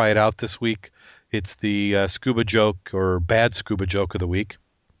going to try it out this week. It's the scuba joke or bad scuba joke of the week.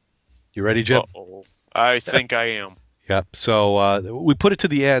 You ready, Jim? Uh-oh. I think I am. Yep. So we put it to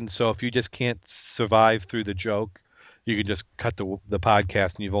the end, so if you just can't survive through the joke, you can just cut the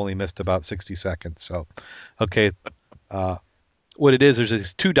podcast, and you've only missed about 60 seconds. So, okay. What it is, there's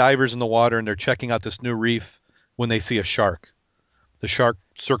these two divers in the water, and they're checking out this new reef when they see a shark. The shark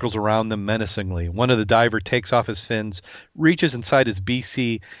circles around them menacingly. One of the diver takes off his fins, reaches inside his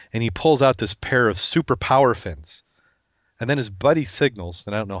BC, and he pulls out this pair of super power fins. And then his buddy signals,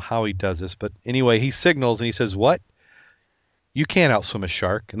 and I don't know how he does this, but anyway, he signals and he says, "What? You can't outswim a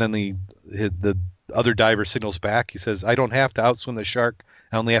shark." And then the other diver signals back. He says, "I don't have to outswim the shark.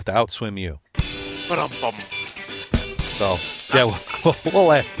 I only have to outswim you." So, yeah,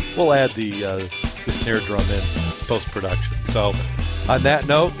 we'll add the snare drum in post-production. So, on that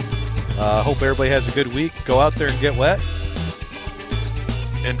note, hope everybody has a good week. Go out there and get wet.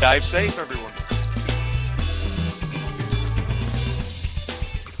 And dive safe, everyone.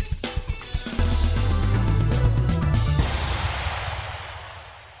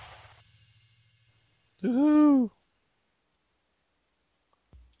 Woohoo!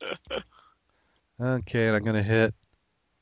 Okay, and I'm going to hit